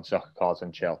had on Soccer Cards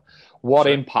and Chill. What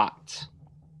impact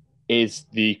is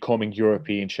the coming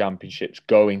European Championships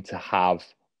going to have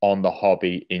on the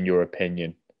hobby, in your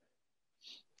opinion?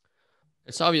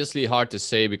 It's obviously hard to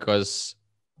say, because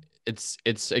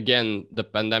it's again, the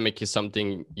pandemic is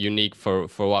something unique for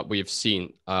what we've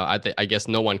seen. I guess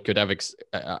no one could have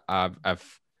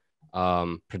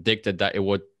predicted that it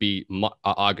would be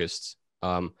August.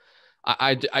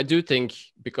 I do think,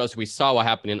 because we saw what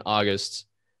happened in August,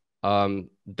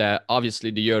 that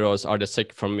obviously the Euros are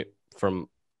from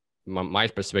my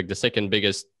perspective, the second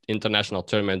biggest international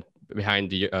tournament behind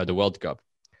the World Cup.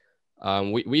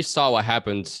 We saw what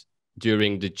happened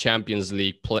during the Champions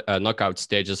League knockout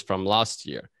stages from last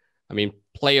year. I mean,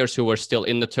 players who were still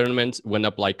in the tournament went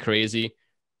up like crazy.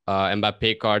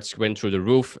 Mbappe cards went through the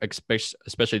roof,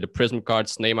 especially the Prism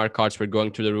cards. Neymar cards were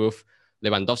going through the roof.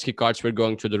 Lewandowski cards were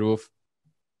going through the roof.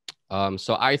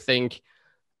 So I think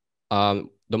the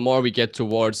more we get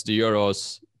towards the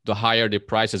Euros, the higher the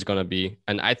price is going to be.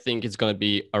 And I think it's going to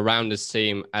be around the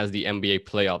same as the NBA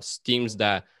playoffs. Teams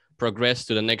that progress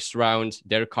to the next round,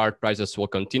 their card prices will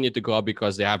continue to go up,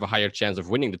 because they have a higher chance of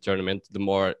winning the tournament the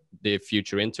more they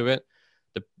future into it.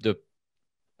 The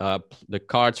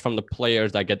cards from the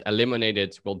players that get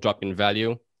eliminated will drop in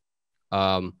value.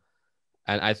 And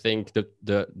I think at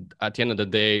the end of the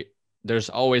day, there's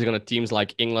always going to teams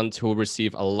like England who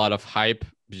receive a lot of hype,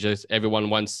 because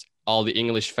everyone wants, all the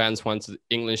English fans want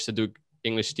English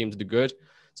teams to do good.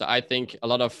 So I think a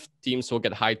lot of teams will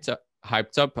get hyped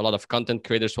hyped up. A lot of content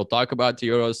creators will talk about the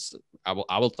Euros.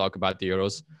 I will talk about the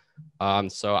Euros.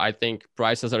 So I think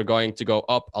prices are going to go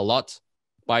up a lot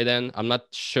by then. I'm not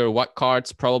sure what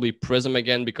cards, probably Prism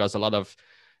again, because a lot of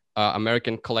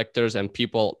American collectors and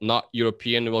people not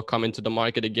European will come into the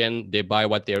market again. They buy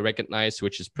what they recognize,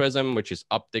 which is Prism, which is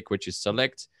Optic, which is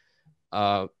Select.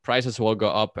 Prices will go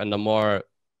up, and the more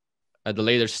at the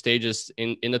later stages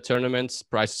in the tournaments,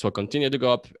 prices will continue to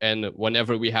go up. And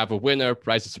whenever we have a winner,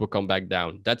 prices will come back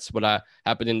down. That's what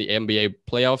happened in the NBA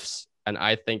playoffs. And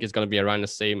I think it's going to be around the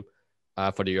same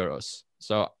for the Euros.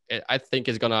 So I think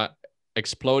it's going to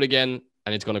explode again,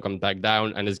 and it's going to come back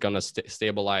down, and it's going to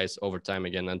stabilize over time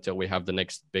again until we have the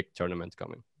next big tournament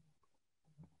coming.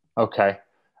 Okay.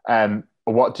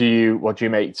 What do you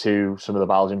make to some of the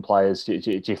Belgian players? Do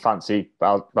you fancy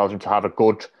Belgium to have a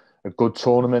good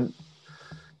tournament?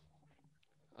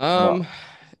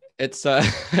 It's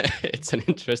it's an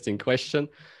interesting question.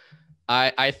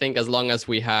 I think as long as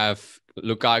we have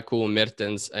Lukaku,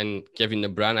 Mertens, and Kevin De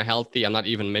Bruyne healthy, I'm not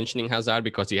even mentioning Hazard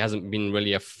because he hasn't been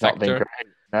really a factor.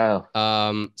 No.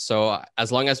 So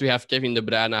as long as we have Kevin De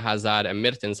Bruyne, Hazard, and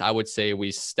Mertens, I would say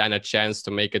we stand a chance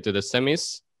to make it to the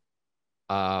semis.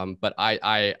 But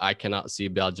I cannot see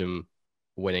Belgium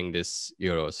winning this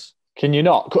Euros. Can you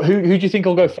not? Who do you think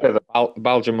will go further,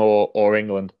 Belgium or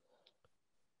England?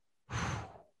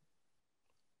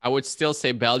 I would still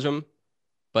say Belgium,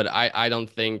 but I don't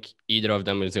think either of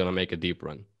them is going to make a deep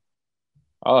run.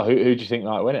 Oh, who do you think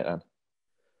might win it then?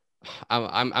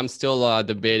 I'm still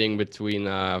debating between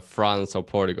France or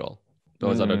Portugal.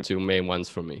 Those are the two main ones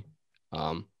for me.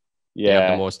 They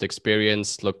have the most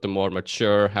experience, look the more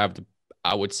mature, have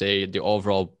I would say the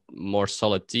overall more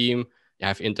solid team. You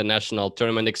have international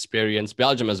tournament experience,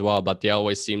 Belgium as well, but they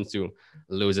always seem to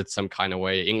lose it some kind of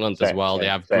way. England as well. They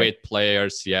have great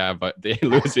players, but they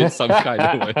lose it some kind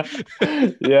of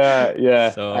way.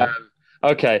 Yeah. So,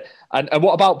 okay. And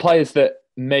what about players that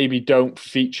maybe don't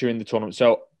feature in the tournament?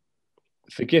 So,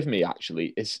 forgive me,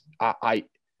 actually, is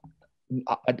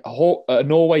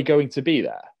Norway going to be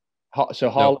there? So,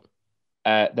 no.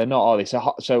 They're not, are they?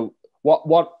 So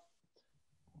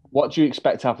what do you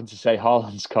expect to happen to, say,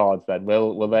 Haaland's cards then?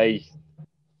 Will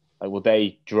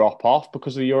they drop off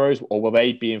because of the Euros, or will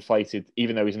they be inflated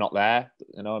even though he's not there?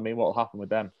 You know what I mean? What will happen with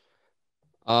them?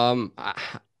 I'm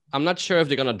not sure if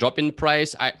they're gonna drop in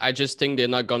price. I just think they're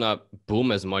not gonna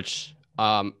boom as much.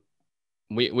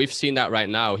 We've seen that right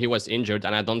now. He was injured,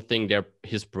 and I don't think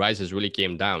his prices really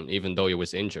came down, even though he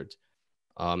was injured.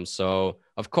 So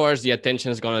of course the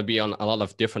attention is gonna be on a lot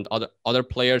of different other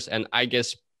players, and I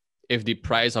guess if the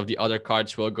price of the other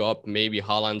cards will go up, maybe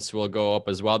Haaland's will go up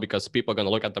as well, because people are going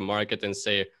to look at the market and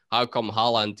say, how come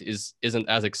Haaland isn't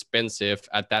as expensive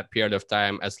at that period of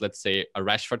time as, let's say, a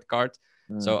Rashford card?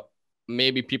 So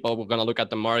maybe people are going to look at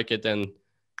the market and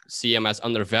see him as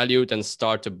undervalued and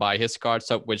start to buy his cards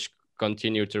up, which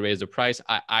continue to raise the price.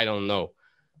 I don't know.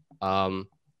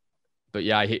 But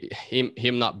yeah,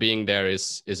 him not being there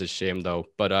is a shame though.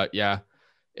 But yeah,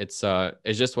 it's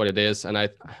just what it is. And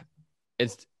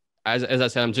it's, as I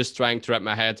said, I'm just trying to wrap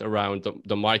my head around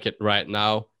the market right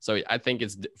now. So I think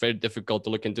it's very difficult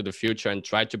to look into the future and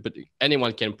try to,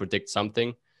 anyone can predict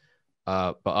something.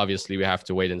 But obviously we have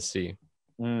to wait and see.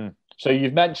 So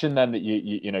you've mentioned then that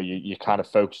you kind of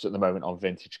focused at the moment on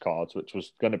vintage cards, which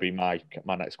was going to be my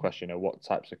next question. What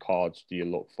types of cards do you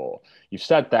look for? You've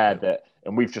said there that,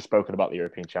 and we've just spoken about the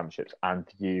European Championships, and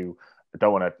you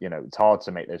don't want to, it's hard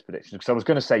to make those predictions, because I was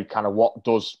going to say kind of what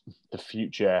does the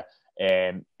future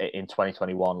in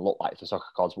 2021 look like for soccer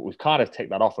cards, but we've kind of ticked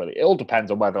that off really. It all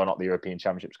depends on whether or not the European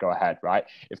Championships go ahead, right?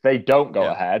 If they don't go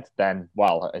ahead, then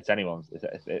well, it's anyone's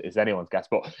guess.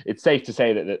 But it's safe to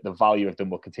say that the value of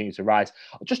them will continue to rise.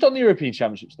 Just on the European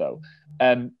Championships, though,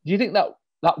 do you think that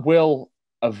will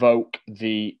evoke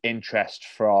the interest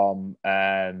from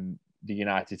the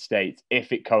United States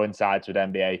if it coincides with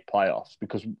NBA playoffs?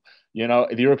 Because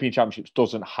the European Championships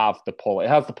doesn't have the pull. It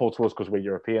has the pull to us because we're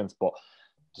Europeans, but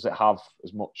does it have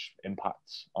as much impact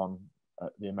on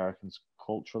the Americans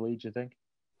culturally, do you think?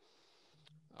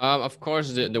 Of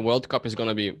course, the World Cup is going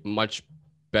to be much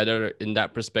better in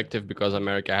that perspective because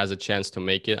America has a chance to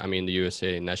make it. I mean, the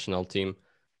USA national team.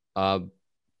 But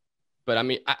I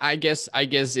mean, I guess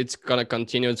it's going to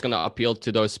continue. It's going to appeal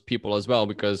to those people as well,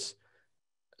 because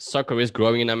soccer is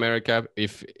growing in America.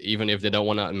 Even if they don't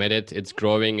want to admit it, it's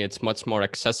growing. It's much more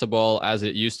accessible as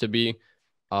it used to be.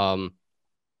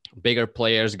 Bigger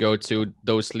players go to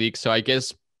those leagues. So I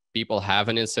guess people have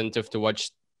an incentive to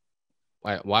watch.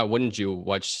 Why wouldn't you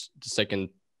watch the second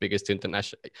biggest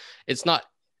international? It's not,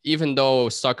 even though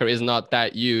soccer is not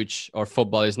that huge or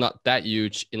football is not that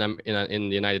huge in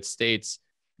the United States,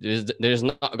 There's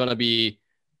not gonna be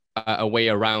a way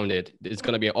around it. It's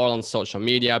gonna be all on social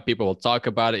media. People will talk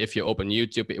about it. If you open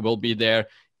YouTube, it will be there.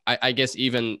 I guess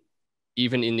even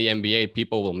in the NBA,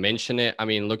 people will mention it. I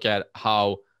mean, look at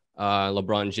how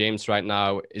LeBron James right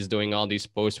now is doing all these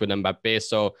posts with Mbappe.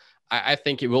 So I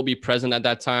think it will be present at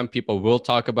that time. People will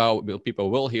talk about.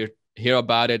 People will hear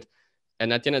about it.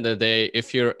 And at the end of the day,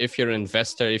 if you're an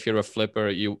investor, if you're a flipper,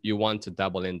 you want to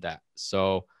dabble in that.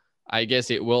 So I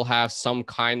guess it will have some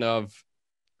kind of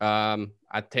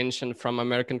attention from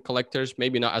American collectors.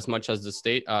 Maybe not as much as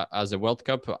as the World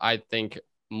Cup. I think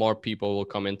more people will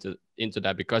come into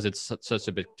that because it's such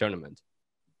a big tournament.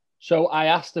 So I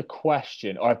asked a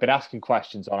question, or I've been asking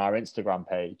questions on our Instagram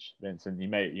page, Vincent. You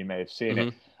may have seen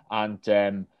it,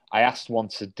 and I asked one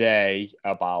today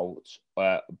about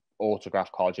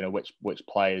autograph cards. You know, which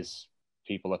players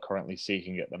people are currently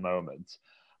seeking at the moment.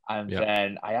 And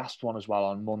then I asked one as well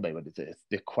on Monday, but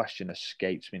the question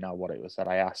escapes me now what it was that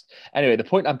I asked. Anyway, the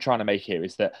point I'm trying to make here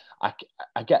is that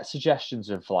I get suggestions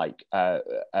of like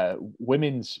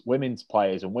women's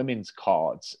players and women's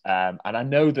cards. And I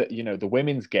know that, you know, the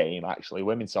women's game, actually,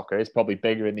 women's soccer is probably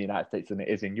bigger in the United States than it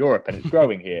is in Europe, and it's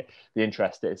growing here. The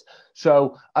interest is.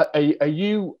 So are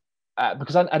you...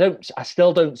 because I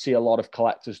still don't see a lot of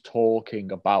collectors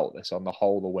talking about this on the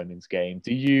whole, the women's game.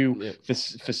 Do you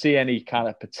foresee any kind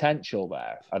of potential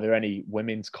there? Are there any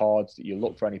women's cards that you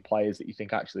look for, any players that you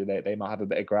think actually they might have a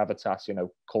bit of gravitas, you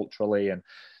know, culturally and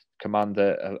command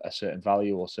a certain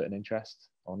value or certain interest,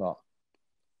 or not?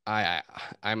 I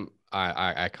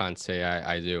can't say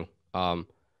I do. I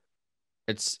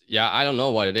don't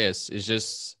know what it is. It's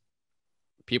just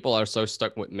people are so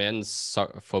stuck with men's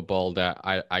football that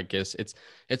I guess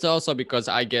it's also because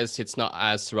I guess it's not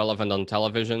as relevant on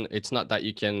television. It's not that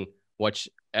you can watch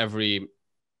every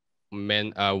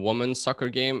women's soccer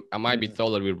game. I might be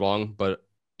totally wrong, but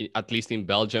at least in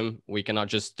Belgium, we cannot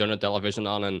just turn the television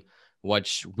on and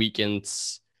watch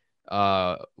weekends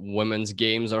women's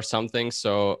games or something.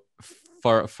 So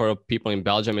for people in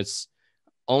Belgium, it's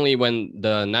only when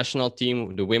the national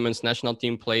team, the women's national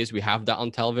team plays, we have that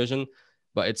on television.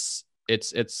 But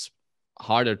it's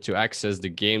harder to access the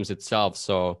games itself.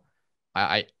 So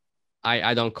I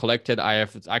don't collect it. I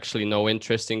have actually no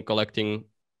interest in collecting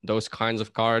those kinds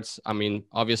of cards. I mean,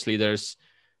 obviously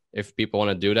if people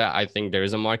want to do that, I think there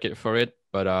is a market for it.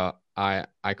 But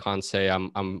I can't say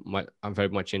I'm very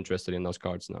much interested in those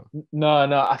cards now.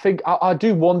 No. I think I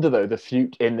do wonder though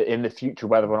in the future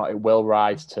whether or not it will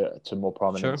rise to more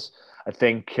prominence.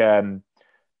 Sure.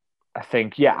 I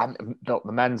think the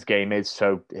men's game is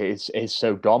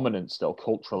so dominant still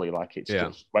culturally. Like it's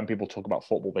just, when people talk about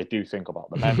football, they do think about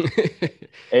the men.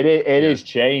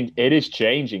 It is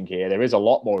changing here. There is a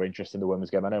lot more interest in the women's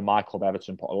game. I know my club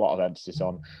Everton put a lot of emphasis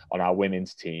on our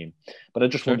women's team, but I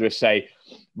just wonder if, say,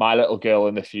 my little girl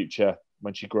in the future,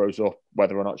 when she grows up,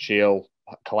 whether or not she'll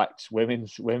collect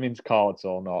women's cards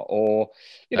or not, or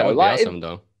that would be awesome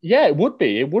though. Yeah, it would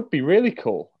be. It would be really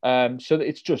cool. So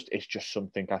it's just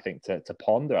something I think to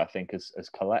ponder. I think as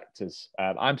collectors,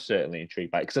 I'm certainly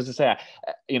intrigued by it because, as I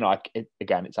say,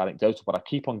 again, it's anecdotal, but I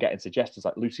keep on getting suggestions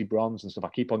like Lucy Bronze and stuff. I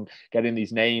keep on getting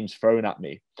these names thrown at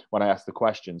me when I ask the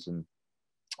questions and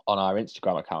on our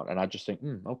Instagram account, and I just think,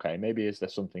 okay, maybe is there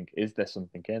something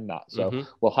in that? So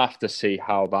we'll have to see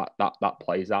how that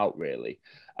plays out, really.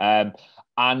 And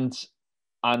in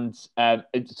terms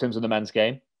of the men's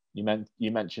game.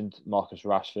 You mentioned Marcus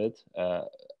Rashford,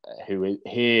 who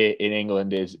here in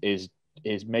England is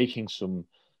making some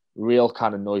real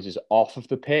kind of noises off of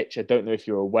the pitch. I don't know if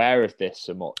you're aware of this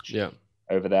so much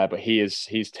over there, but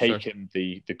he's taken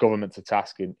the government to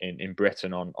task in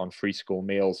Britain on free school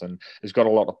meals and has got a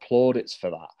lot of plaudits for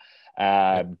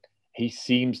that. He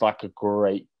seems like a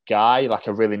great guy, like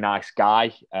a really nice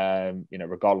guy,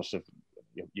 regardless of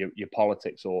your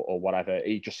politics or whatever.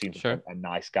 He just seems a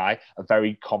nice guy, a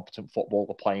very competent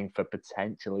footballer playing for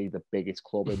potentially the biggest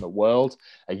club in the world.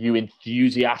 Are you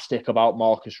enthusiastic about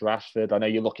Marcus Rashford? I know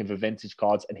you're looking for vintage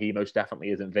cards, and he most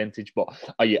definitely isn't vintage, but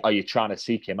are you trying to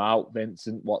seek him out,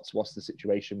 Vincent? What's the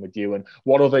situation with you, and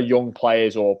what other young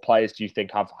players or players do you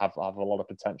think have a lot of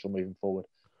potential moving forward?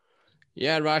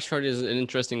 Yeah, Rashford is an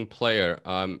interesting player.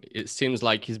 It seems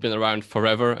like he's been around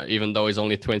forever, even though he's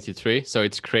only 23. So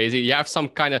it's crazy. You have some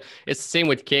kind of... It's the same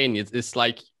with Kane. It's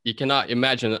like you cannot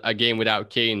imagine a game without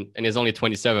Kane, and he's only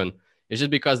 27. It's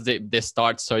just because they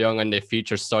start so young and they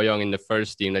feature so young in the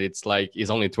first team that it's like he's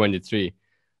only 23.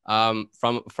 From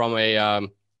a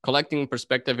collecting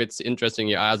perspective, it's interesting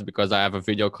you asked because I have a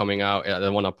video coming out. I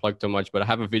don't want to plug too much, but I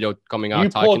have a video coming out. You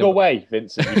plug away,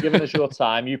 Vincent. You're giving us your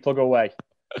time. You plug away.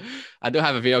 I do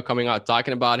have a video coming out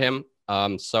talking about him.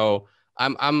 So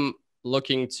I'm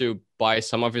looking to buy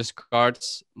some of his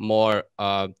cards more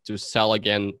to sell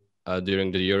again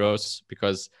during the Euros,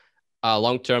 because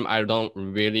long term I don't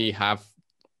really have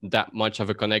that much of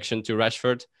a connection to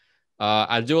Rashford.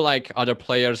 I do like other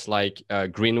players like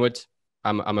Greenwood.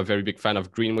 I'm a very big fan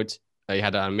of Greenwood. He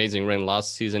had an amazing run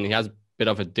last season. He has a bit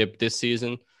of a dip this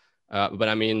season. But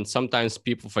I mean, sometimes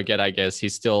people forget, I guess,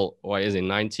 he's still, what is he,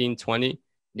 19, 20?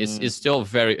 It's still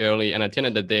very early. And at the end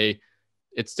of the day,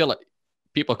 it's still,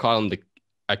 people call him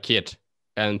a kid.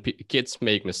 And kids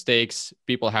make mistakes.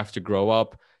 People have to grow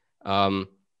up.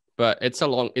 But it's a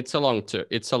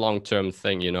long-term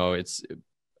thing, you know.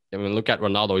 I mean, look at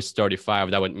Ronaldo, he's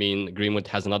 35. That would mean Greenwood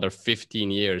has another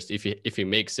 15 years if he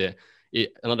makes it,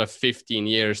 another 15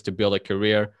 years to build a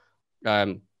career.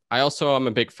 I also am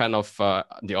a big fan of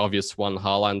the obvious one,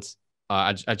 Haaland.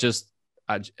 I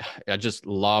just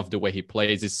love the way he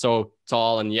plays. He's so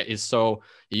tall, and yet he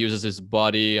uses his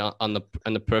body on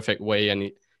the perfect way,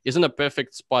 and he's in a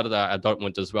perfect spot at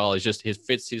Dortmund as well. He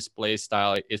fits his play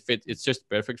style. It's just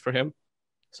perfect for him.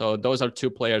 So those are two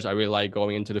players I really like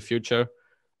going into the future.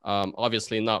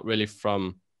 Obviously not really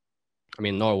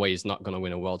Norway is not going to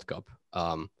win a World Cup.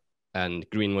 And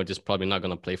Greenwood is probably not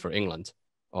going to play for England,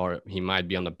 or he might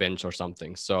be on the bench or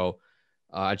something. So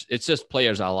it's just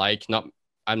players I like.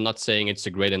 I'm not saying it's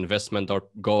a great investment or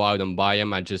go out and buy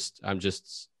them. I just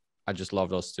love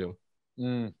those two.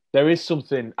 There is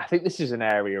something, I think this is an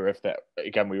area of that,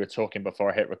 again, we were talking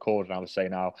before I hit record, and I was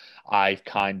saying how I've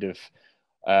kind of,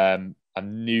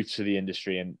 I'm new to the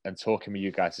industry, and talking with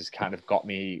you guys has kind of got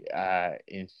me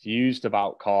enthused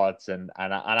about cards, and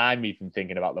I'm even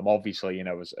thinking about them. Obviously, you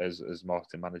know, as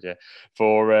marketing manager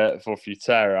for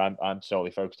Futera, I'm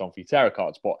solely focused on Futera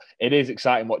cards, but it is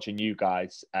exciting watching you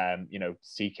guys, you know,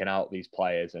 seeking out these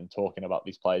players and talking about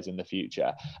these players in the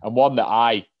future. And one that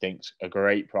I think's a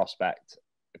great prospect,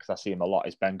 because I see him a lot,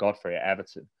 is Ben Godfrey at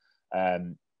Everton.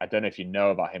 I don't know if you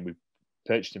know about him. We've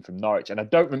purchased him from Norwich, and I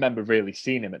don't remember really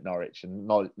seeing him at Norwich, and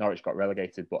Norwich got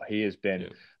relegated, but he has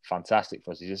been fantastic for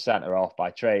us. He's a centre half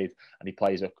by trade, and he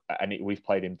plays we've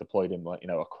deployed him, you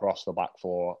know, across the back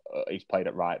four. He's played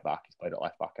at right back, he's played at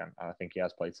left back, and I think he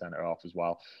has played centre half as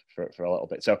well for a little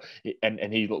bit. So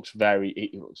and he looks very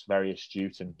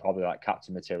astute and probably like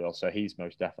captain material. So he's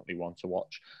most definitely one to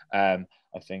watch.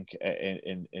 I think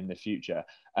in the future.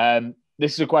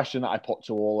 This is a question that I put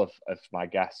to all of my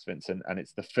guests, Vincent, and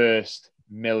it's the first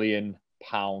 $1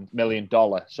 million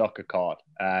soccer card.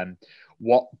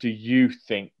 What do you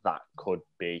think that could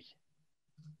be?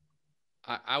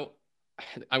 I'm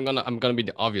gonna be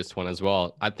the obvious one as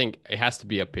well. I think it has to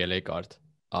be a Pele card.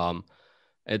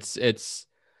 It's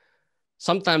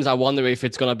sometimes I wonder if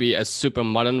it's gonna be a super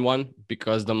modern one,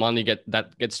 because the money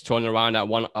that gets thrown around at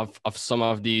one of some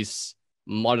of these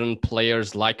modern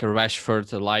players like a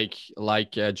Rashford,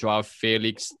 like Joao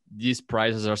Felix. These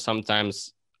prices are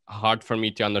sometimes hard for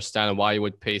me to understand why you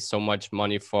would pay so much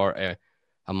money for a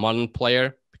modern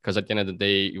player, because at the end of the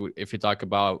day, if you talk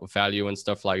about value and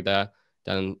stuff like that,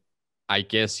 then I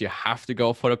guess you have to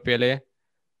go for a Pele.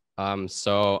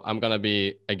 So I'm gonna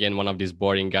be again one of these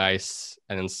boring guys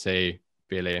and say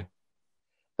Pele.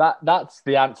 That's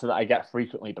the answer that I get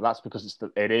frequently, but that's because it's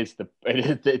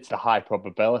the high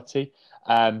probability.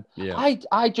 I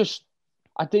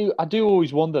do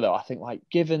always wonder though. I think, like,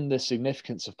 given the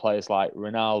significance of players like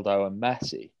Ronaldo and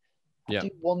Messi, I do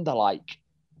wonder, like,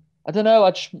 I don't know.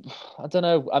 I don't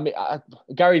know. I mean,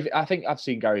 I think I've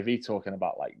seen Gary V talking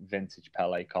about like vintage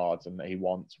Pele cards and that he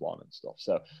wants one and stuff.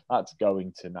 So that's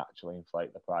going to naturally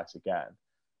inflate the price again.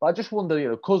 But I just wonder, you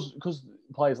know, because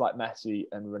players like Messi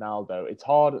and Ronaldo, it's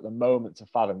hard at the moment to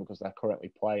fathom because they're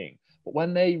currently playing. But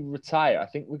when they retire, I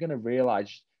think we're going to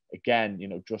realise again, you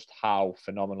know, just how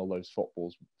phenomenal those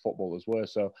footballers were.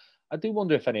 So I do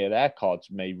wonder if any of their cards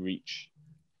may reach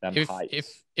them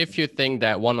heights. If you think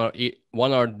that one or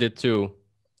the two,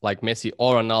 like Messi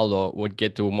or Ronaldo, would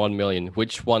get to 1 million,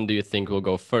 which one do you think will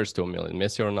go first to 1 million,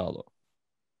 Messi or Ronaldo?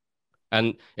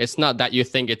 And it's not that you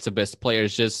think it's the best player,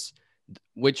 it's just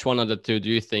which one of the two do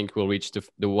you think will reach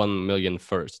the 1 million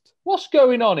first? What's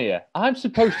going on here? I'm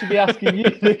supposed to be asking you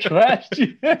the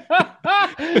question.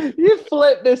 You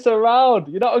flip this around.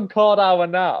 You're not on Cardhour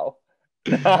now.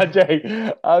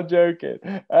 I'm joking.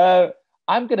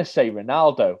 I'm going to say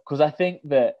Ronaldo, because I think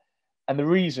that, and the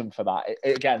reason for that,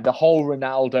 again, the whole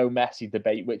Ronaldo-Messi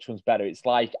debate, which one's better? It's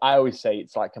like, I always say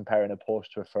it's like comparing a Porsche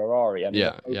to a Ferrari. I mean,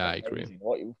 I agree.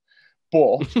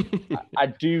 But I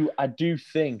do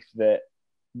think that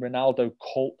Ronaldo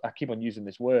I keep on using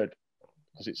this word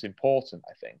because it's important,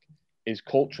 I think, is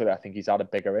culturally, I think he's had a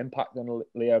bigger impact than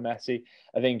Leo Messi.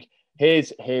 I think here's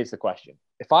the question.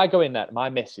 if I go in there, my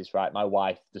missus, right, my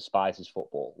wife despises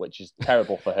football, which is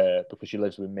terrible for her because she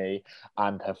lives with me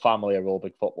and her family are all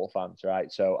big football fans,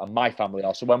 right? So, and my family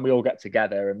also, when we all get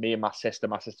together and me and my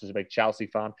sister's a big Chelsea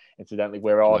fan. Incidentally,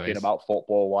 we're arguing about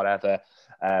football, whatever.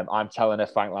 I'm telling her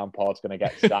Frank Lampard's going to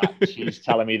get sacked. She's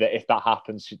telling me that if that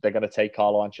happens, they're going to take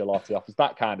Carlo Ancelotti off. It's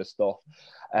that kind of stuff.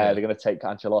 They're going to take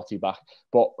Ancelotti back.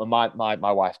 But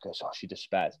my wife goes, oh, she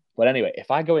despairs. But anyway, if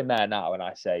I go in there now and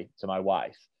I say to my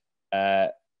wife,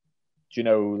 do you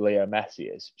know who Leo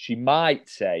Messi is? She might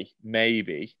say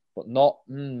maybe, but not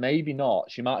maybe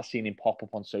not. She might have seen him pop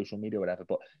up on social media or whatever,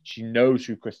 but she knows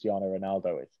who Cristiano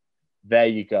Ronaldo is. There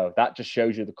you go. That just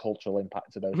shows you the cultural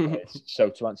impact of those players. So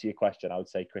to answer your question, I would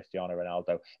say Cristiano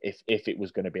Ronaldo if it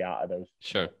was going to be out of those.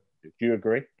 Sure. Do you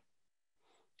agree?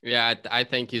 Yeah, I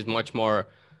think he's much more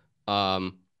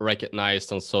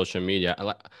recognized on social media.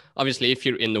 Obviously, if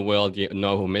you're in the world, you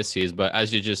know who Messi is. But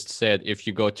as you just said, if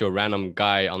you go to a random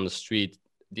guy on the street,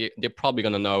 they're probably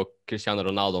gonna know Cristiano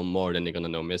Ronaldo more than they're gonna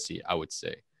know Messi, I would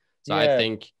say. So yeah.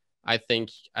 I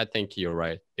think you're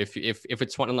right. If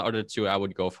it's one of the other two, I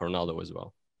would go for Ronaldo as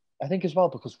well. I think as well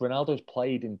because Ronaldo's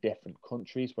played in different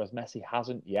countries, whereas Messi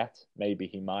hasn't yet. Maybe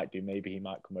he might do. Maybe he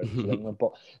might come over to England.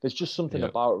 But there's just something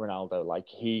about Ronaldo. Like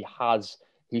he has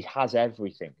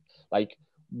everything. Like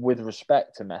with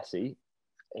respect to Messi,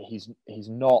 he's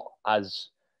not as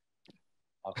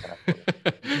how can I put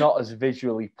it? He's not as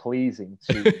visually pleasing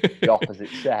to the opposite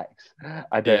sex.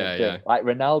 I don't think. Yeah. Like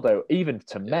Ronaldo, even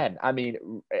to men. I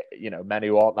mean, you know, men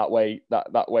who aren't that way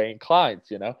inclined.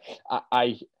 You know,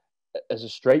 I as a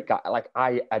straight guy, like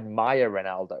I admire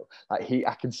Ronaldo. Like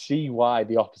I can see why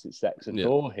the opposite sex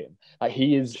adore him. Like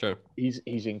he is,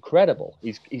 he's incredible.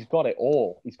 He's got it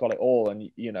all. He's got it all.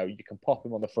 And you know, you can pop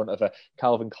him on the front of a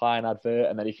Calvin Klein advert,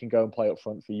 and then he can go and play up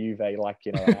front for Juve, like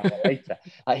you know, an hour later.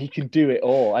 Like he can do it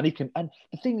all, and he can. And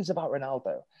the thing is about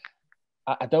Ronaldo,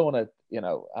 I don't want to, you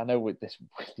know, I know with the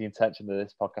intention of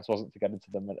this podcast wasn't to get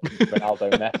into the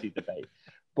Ronaldo Messi debate,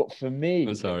 but for me,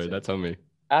 I'm sorry, that's on me.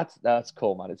 That's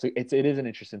cool, man. It is an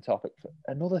interesting topic.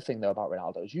 Another thing though about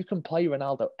Ronaldo is you can play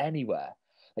Ronaldo anywhere.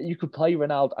 Like you could play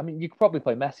Ronaldo. I mean, you could probably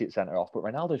play Messi at centre off, but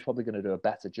Ronaldo's probably going to do a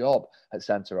better job at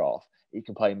centre off. You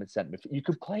can play him at centre midfield. You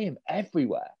could play him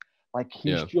everywhere. Like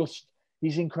he's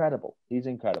incredible. He's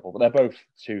incredible. But they're both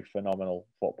two phenomenal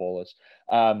footballers.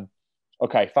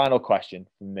 Okay, final question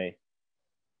from me.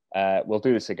 We'll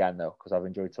do this again though because I've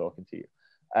enjoyed talking to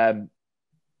you.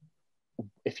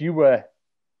 If you were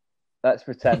Let's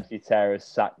pretend Futera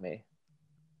sacked me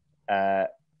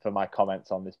for my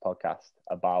comments on this podcast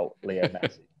about Leo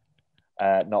Messi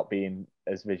not being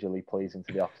as visually pleasing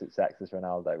to the opposite sex as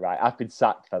Ronaldo. Right, I've been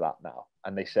sacked for that now,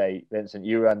 and they say, Vincent,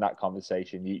 you were in that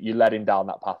conversation. You led him down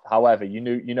that path. However, you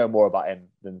know more about him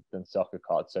than Soccer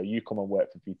Card, so you come and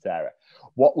work for Futera.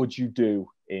 What would you do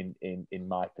in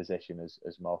my position as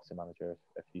marketing manager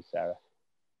of Futera?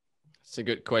 It's a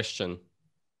good question.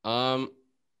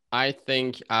 I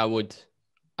think I would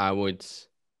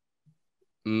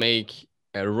make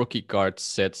a rookie card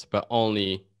set, but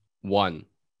only one.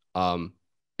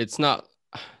 It's not,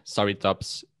 sorry,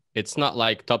 Tops. It's not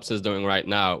like Tops is doing right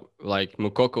now. Like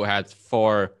Mukoko had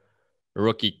 4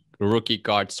 rookie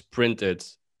cards printed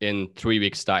in 3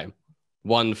 weeks' time.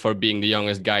 One for being the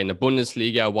youngest guy in the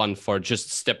Bundesliga, one for just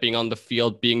stepping on the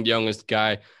field, being the youngest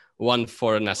guy, one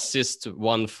for an assist,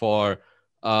 one for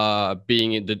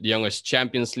being the youngest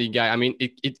Champions League guy. I mean,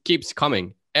 it keeps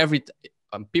coming.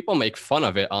 People make fun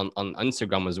of it on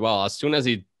Instagram as well. As soon as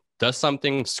he does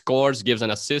something, scores, gives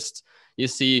an assist, you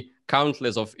see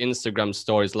countless of Instagram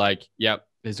stories like, yeah,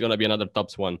 there's gonna be another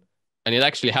Tops one, and it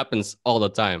actually happens all the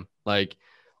time. Like,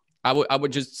 I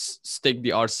would just stick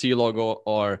the RC logo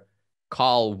or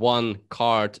call one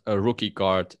card a rookie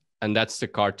card, and that's the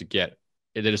card to get.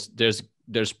 There's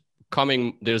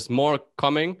more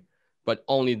coming. But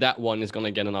only that one is going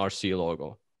to get an RC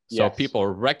logo. So people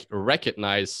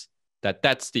recognize that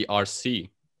that's the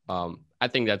RC. I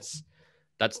think that's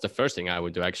the first thing I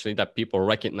would do, actually, that people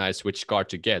recognize which card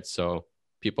to get. So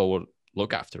people will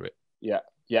look after it. Yeah.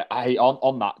 Yeah,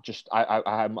 on that, just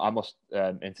I must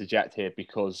interject here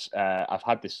because I've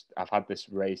had this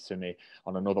raised to me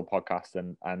on another podcast,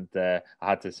 and I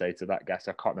had to say to that guest,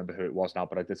 I can't remember who it was now,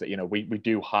 but I did say, you know, we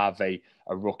do have a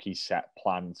rookie set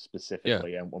planned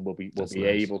specifically, and we'll be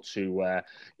able to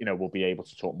we'll be able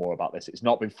to talk more about this. It's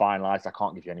not been finalized. I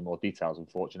can't give you any more details,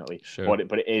 unfortunately, but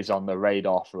it is on the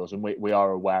radar for us, and we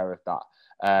are aware of that.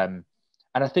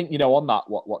 And I think, you know, on that,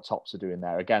 what Tops are doing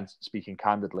there, again, speaking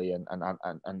candidly, and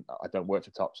I don't work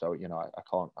for Tops, so, you know, I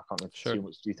can't go into too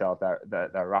much detail of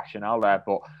their rationale there.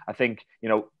 But I think, you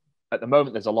know, at the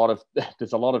moment there's a lot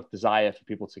of desire for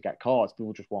people to get cards.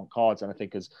 People just want cards, and I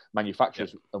think as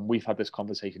manufacturers, and we've had this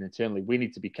conversation internally, we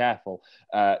need to be careful,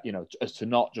 as to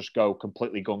not just go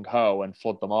completely gung ho and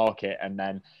flood the market, and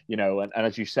then and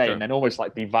as you say, and then almost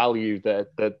like devalue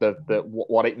the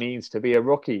what it means to be a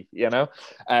rookie.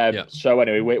 So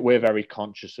anyway, we're very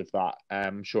conscious of that.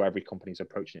 I'm sure every company's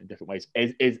approaching it in different ways.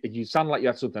 You sound like you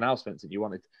had something else, Vincent.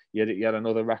 You had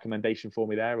another recommendation for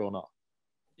me there, or not?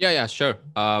 Yeah, sure.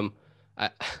 I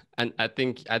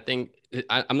think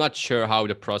I'm not sure how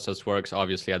the process works.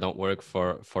 Obviously, I don't work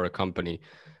for a company.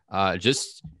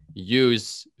 Just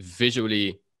use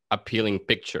visually appealing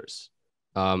pictures.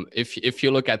 If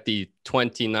you look at the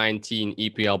 2019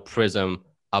 EPL Prism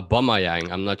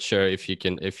Aubameyang, I'm not sure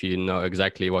if you know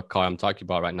exactly what card I'm talking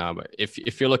about right now, but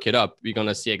if you look it up, you're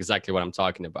gonna see exactly what I'm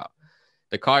talking about.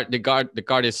 The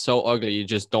card is so ugly, you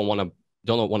just don't want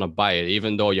to buy it,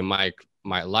 even though you might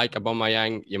like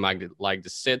Aubameyang, you might like the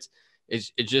sit.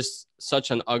 It's just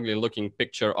such an ugly looking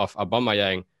picture of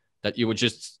Aubameyang that you would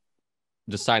just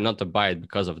decide not to buy it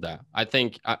because of that. I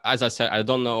think, as I said, I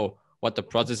don't know what the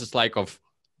process is like of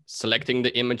selecting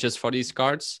the images for these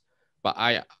cards, but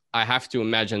I have to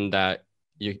imagine that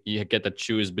you get to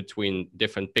choose between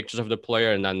different pictures of the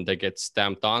player and then they get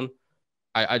stamped on.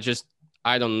 I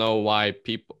don't know why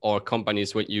people or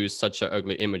companies would use such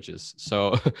ugly images.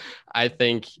 So I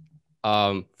think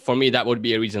for me, that would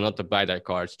be a reason not to buy that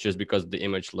card, just because the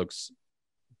image looks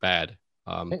bad.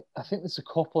 I think there's a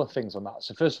couple of things on that.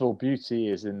 So first of all, beauty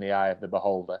is in the eye of the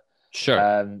beholder.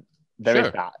 Sure. There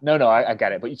is that. No, I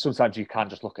get it. But sometimes you can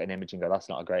just look at an image and go, that's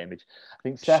not a great image. I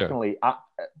think secondly,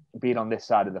 being on this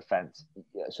side of the fence,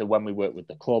 so when we work with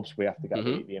the clubs, we have to get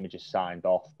the images signed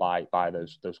off by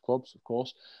those clubs, of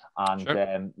course.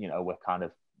 And, we're kind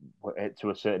of, to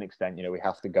a certain extent, we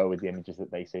have to go with the images that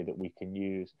they say that we can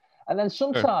use. And then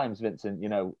sometimes, Vincent,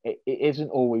 it isn't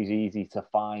always easy to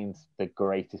find the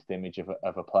greatest image of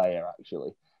a player,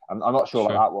 actually. I'm not sure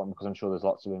about that one, because I'm sure there's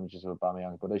lots of images of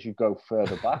Aubameyang. But as you go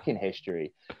further back in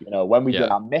history, when we did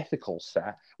our mythical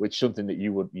set, which is something that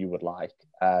you would like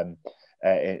in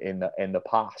the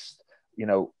past,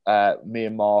 me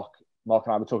and Mark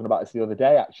and I were talking about this the other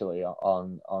day, actually,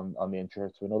 on the intro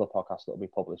to another podcast that will be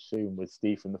published soon with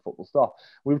Steve from the Football Stuff.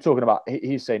 We were talking about,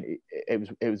 he's saying it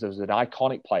was an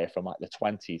iconic player from like the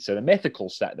 20s. So the mythical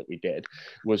set that we did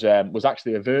was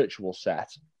actually a virtual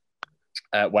set.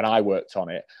 When I worked on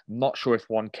it, I'm not sure if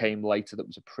one came later that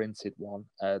was a printed one.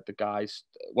 The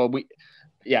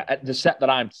set that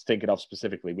I'm thinking of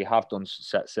specifically, we have done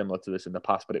sets similar to this in the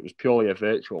past, but it was purely a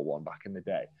virtual one back in the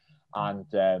day. And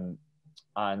there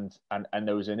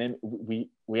was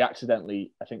we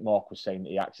accidentally, I think Mark was saying that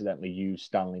he accidentally used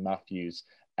Stanley Matthews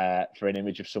for an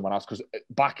image of someone else, because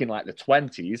back in like the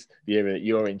 20s, the era that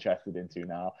you're interested into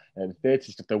now, and the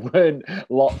 30s, there weren't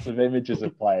lots of images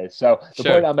of players. So the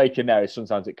point I'm making there is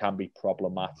sometimes it can be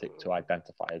problematic to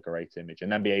identify a great image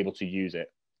and then be able to use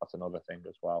it. That's another thing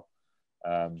as well.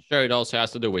 Sure, it also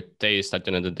has to do with taste at the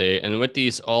end of the day. And with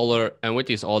these older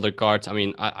cards, I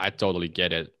mean, I totally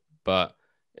get it, but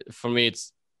for me,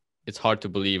 it's hard to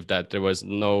believe that there was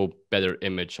no better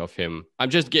image of him.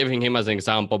 I'm just giving him as an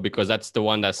example because that's the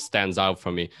one that stands out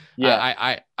for me.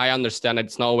 Yeah, I understand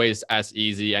it's not always as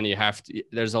easy, and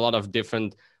there's a lot of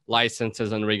different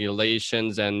licenses and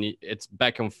regulations, and it's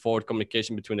back and forth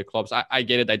communication between the clubs. I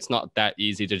get it. It's not that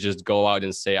easy to just go out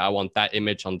and say, I want that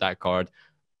image on that card.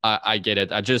 I get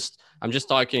it. I'm just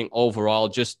talking overall.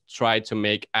 Just try to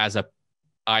make as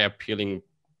eye-appealing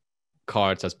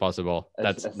cards as possible.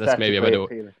 That's maybe a bit of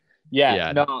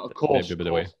no, of course.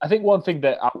 I think one thing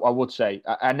that I would say,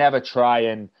 I never try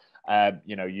and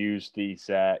use these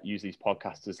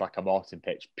podcasts like a marketing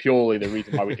pitch. Purely the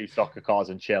reason why we do soccer cards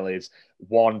and chill is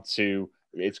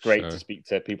it's great to speak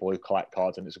to people who collect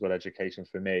cards, and it's a good education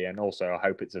for me. And also, I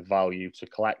hope it's a value to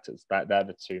collectors. They're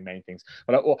the two main things.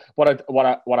 But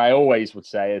what I always would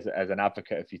say as an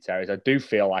advocate of Futera is I do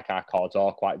feel like our cards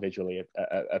are quite visually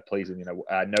pleasing.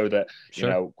 I know that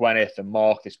Gwyneth and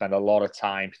Mark, they spend a lot of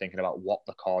time thinking about what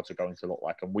the cards are going to look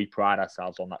like, and we pride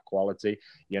ourselves on that quality.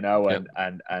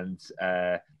 And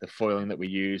the foiling that we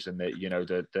use, and the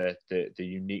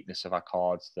uniqueness of our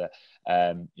cards. The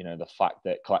fact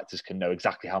that collectors can know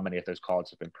exactly how many of those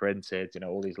cards have been printed,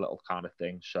 all these little kind of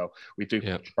things. So we do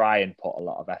try and put a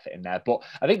lot of effort in there. But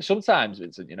I think sometimes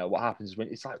it's, what happens is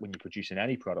it's like when you're producing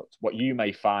any product, what you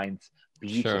may find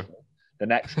beautiful, the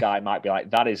next guy might be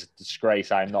like, that is a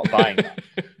disgrace, I'm not buying that.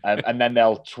 And then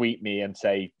they'll tweet me and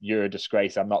say, you're a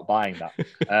disgrace, I'm not buying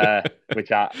that. Which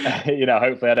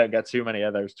hopefully I don't get too many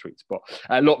of those tweets. But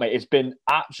look, mate, it's been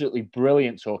absolutely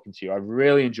brilliant talking to you. I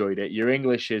really enjoyed it. Your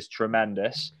English is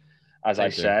tremendous. as I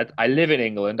Thank you. said. I live in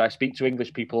England. I speak to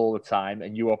English people all the time,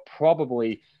 and you are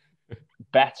probably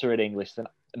better at English than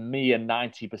me and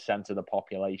 90% of the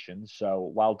population.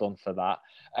 So well done for that.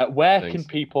 Where Thanks. can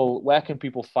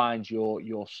people find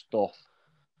your stuff?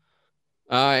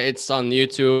 It's on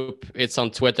YouTube, it's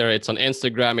on Twitter, it's on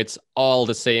Instagram. It's all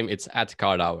the same. It's at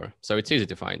Cardhour, so it's easy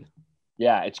to find.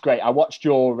 Yeah, it's great. I watched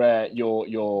your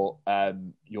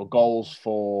goals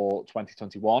for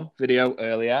 2021 video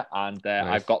earlier, and Nice.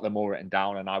 I've got them all written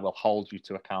down, and I will hold you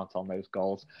to account on those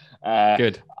goals.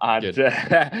 Good. And Good.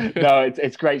 no,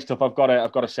 it's great stuff. I've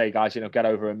got to say, guys, get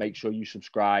over and make sure you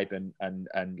subscribe and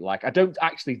like. I don't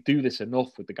actually do this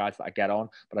enough with the guys that I get on,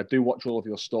 but I do watch all of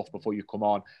your stuff before you come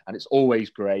on, and it's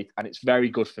always great, and it's very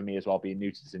good for me as well, being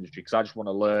new to this industry, because I just want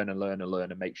to learn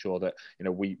and make sure that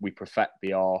we perfect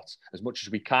the art as much as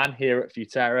we can here at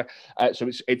Futera. So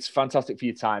it's fantastic for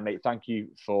your time, mate. Thank you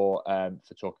for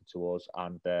talking to us,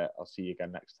 and I'll see you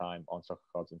again next time on Soccer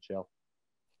Cards and Chill.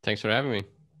 Thanks for having me.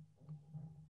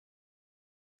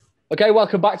 Okay,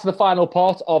 welcome back to the final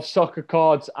part of Soccer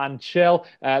Cards and Chill.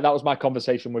 That was my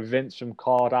conversation with Vince from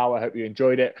Cardhour. I hope you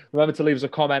enjoyed it. Remember to leave us a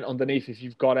comment underneath if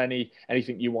you've got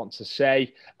anything you want to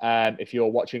say. If you're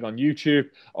watching on YouTube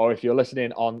or if you're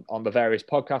listening on the various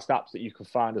podcast apps that you can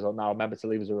find us on now, remember to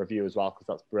leave us a review as well, because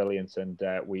that's brilliant, and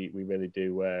we really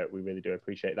do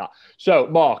appreciate that. So,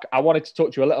 Mark, I wanted to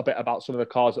talk to you a little bit about some of the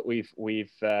cards that we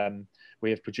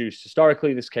have produced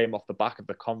historically. This came off the back of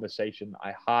the conversation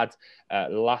I had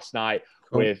last night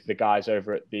with the guys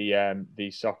over at the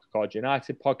Soccer Cards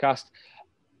United podcast.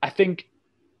 I think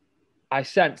I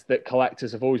sense that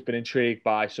collectors have always been intrigued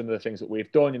by some of the things that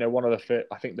we've done. One of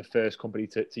the first company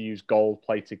to use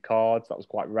gold-plated cards. That was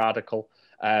quite radical.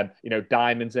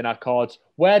 Diamonds in our cards.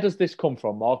 Where does this come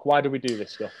from, Mark? Why do we do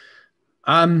this stuff?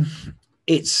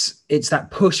 It's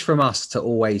that push from us to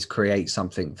always create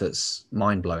something that's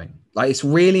mind-blowing. Like, it's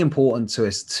really important to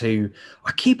us I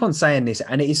keep on saying this,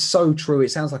 and it is so true.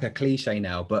 It sounds like a cliche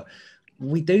now, but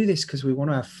we do this because we want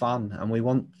to have fun, and we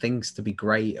want things to be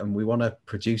great, and we want to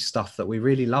produce stuff that we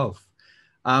really love.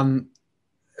 Gone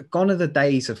are the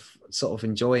days of sort of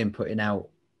enjoying putting out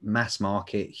mass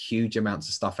market, huge amounts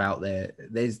of stuff out there.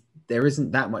 There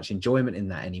isn't that much enjoyment in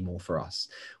that anymore for us.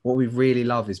 What we really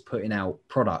love is putting out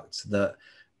products that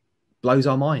blows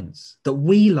our minds, that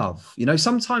we love.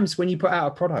 Sometimes when you put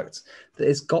out a product,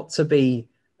 there's got to be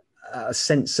a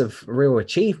sense of real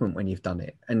achievement when you've done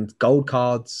it. And gold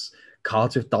cards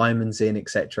with diamonds in,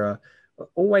 etc.,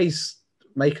 always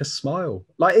make us smile.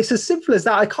 Like, it's as simple as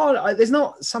that. There's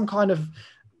not some kind of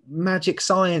magic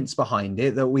science behind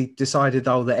it that we decided,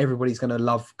 that everybody's going to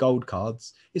love gold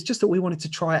cards. It's just that we wanted to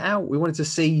try it out. We wanted to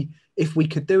see if we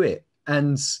could do it.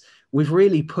 And we've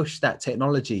really pushed that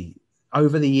technology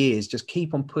over the years, just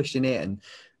keep on pushing it. And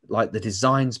like, the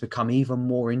designs become even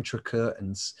more intricate.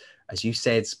 And as you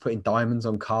said, putting diamonds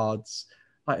on cards.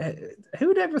 Like, who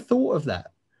would ever thought of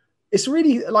that? It's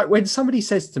really like, when somebody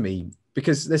says to me,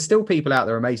 because there's still people out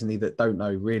there amazingly that don't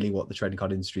know really what the trading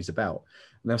card industry is about.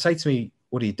 And they'll say to me,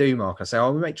 "What do you do, Mark?" I say,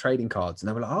 "Oh, we make trading cards." And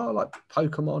they were like, "Oh, like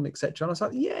Pokemon, etc." And I was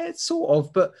like, "Yeah, it's sort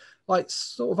of, but like,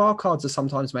 sort of, our cards are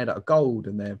sometimes made out of gold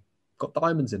and they've got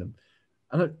diamonds in them."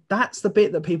 And that's the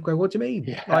bit that people go, "What do you mean?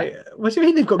 Yeah. Like, what do you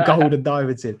mean they've got gold and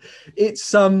diamonds in?"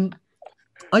 It's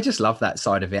I just love that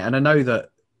side of it, and I know that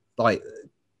like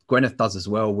Gwyneth does as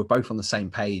well. We're both on the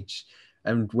same page,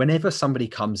 and whenever somebody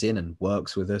comes in and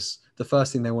works with us, the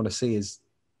first thing they want to see is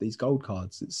these gold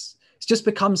cards. It's just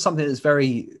become something that's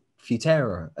very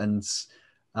Futera, and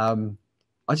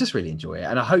I just really enjoy it,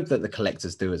 and I hope that the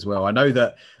collectors do as well. I know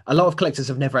that a lot of collectors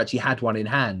have never actually had one in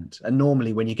hand, and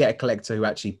normally when you get a collector who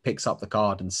actually picks up the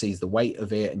card and sees the weight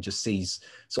of it and just sees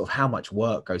sort of how much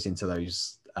work goes into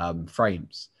those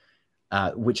frames,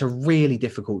 which are really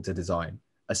difficult to design.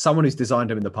 As someone who's designed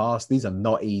them in the past, these are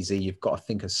not easy. You've got to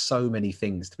think of so many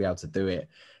things to be able to do it.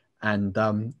 And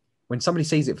when somebody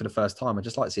sees it for the first time, I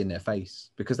just like seeing their face,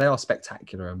 because they are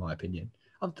spectacular, in my opinion.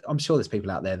 I'm sure there's people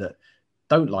out there that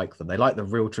don't like them. They like the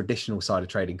real traditional side of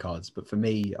trading cards. But for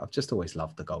me, I've just always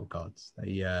loved the gold cards.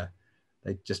 They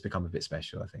just become a bit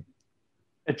special, I think.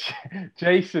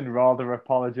 Jason, rather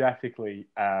apologetically,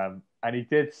 and he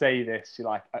did say this,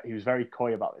 like, he was very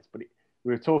coy about this, but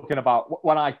we were talking about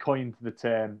when I coined the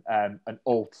term an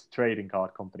alt trading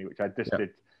card company, which I just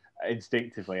did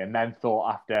instinctively, and then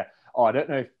thought after, I don't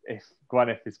know if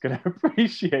Gwyneth is going to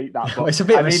appreciate that. But it's a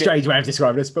bit of a strange way of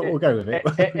describing this, but we'll go with it.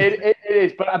 It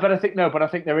is, but I think But I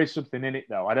think there is something in it,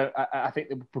 though. I think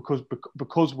that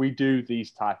because we do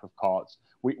these type of cards,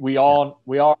 we are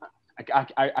a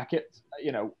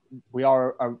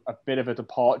bit of a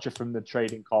departure from the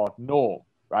trading card norm.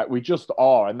 right? We just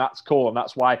are, and that's cool, and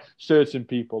that's why certain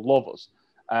people love us.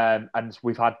 And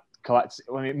we've had collectors.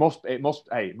 I mean, it must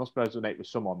resonate with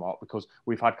someone, Mark, because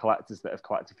we've had collectors that have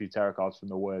collected Futera cards from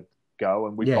the word go,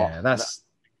 and we've got that's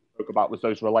spoke about was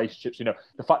those relationships. You know,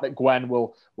 the fact that Gwyneth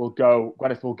will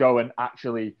go and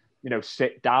actually, you know,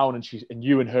 sit down, and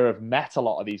you and her have met a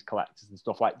lot of these collectors and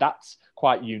stuff like that's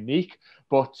quite unique.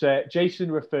 But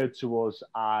Jason referred to us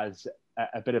as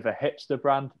a bit of a hipster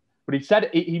brand, but he said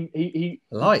he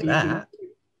like that.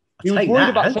 He was worried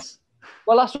about.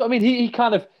 Well, that's what I mean. He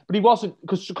kind of, but he wasn't,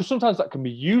 because sometimes that can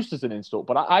be used as an insult,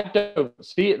 but I don't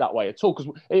see it that way at all,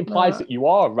 because it implies that you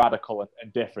are radical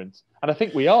and different, and I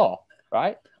think we are,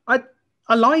 right?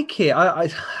 I like it. I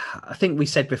think we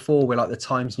said before we're like the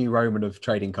Times New Roman of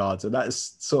trading cards, and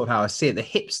that's sort of how I see it. The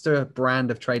hipster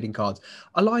brand of trading cards.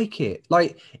 I like it.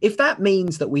 Like, if that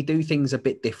means that we do things a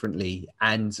bit differently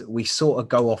and we sort of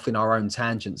go off in our own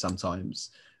tangent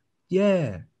sometimes,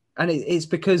 yeah. And it's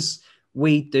because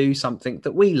we do something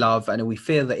that we love, and we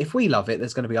feel that if we love it,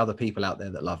 there's going to be other people out there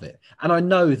that love it. And I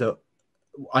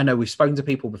know we've spoken to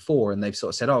people before, and they've sort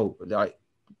of said, "Oh, like,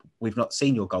 we've not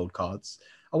seen your gold cards."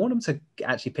 I want them to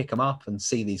actually pick them up and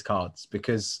see these cards,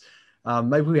 because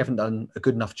maybe we haven't done a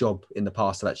good enough job in the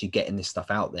past of actually getting this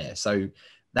stuff out there. So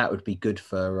that would be good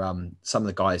for some of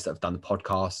the guys that have done the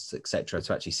podcasts, etc.,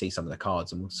 to actually see some of the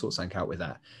cards, and we'll sort something out with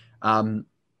that.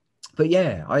 But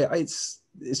yeah,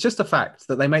 it's just a fact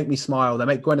that they make me smile. They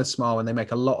make Gwyneth smile, and they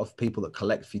make a lot of people that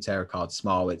collect Futera cards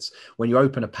smile. It's when you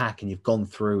open a pack and you've gone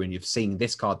through and you've seen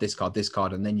this card, this card, this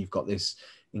card, and then you've got this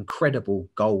incredible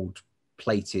gold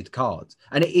plated card,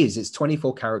 and it's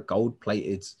 24 karat gold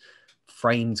plated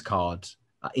framed card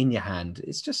in your hand.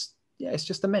 It's just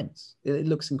immense. It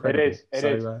looks incredible. It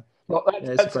is. Well,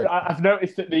 I've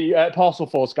noticed that the Parcel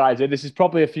Force guys in. This is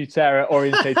probably a Futera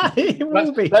orientated.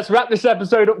 Let's wrap this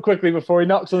episode up quickly before he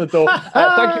knocks on the door.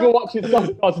 Thank you for watching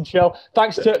Soccer Cards and Chill.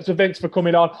 Thanks to Vince for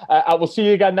coming on. I will see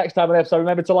you again next time on the episode.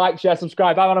 Remember to like, share,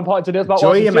 subscribe. I'm on Partington.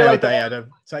 Enjoy your mail day, Adam.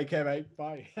 Take care, mate.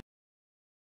 Bye.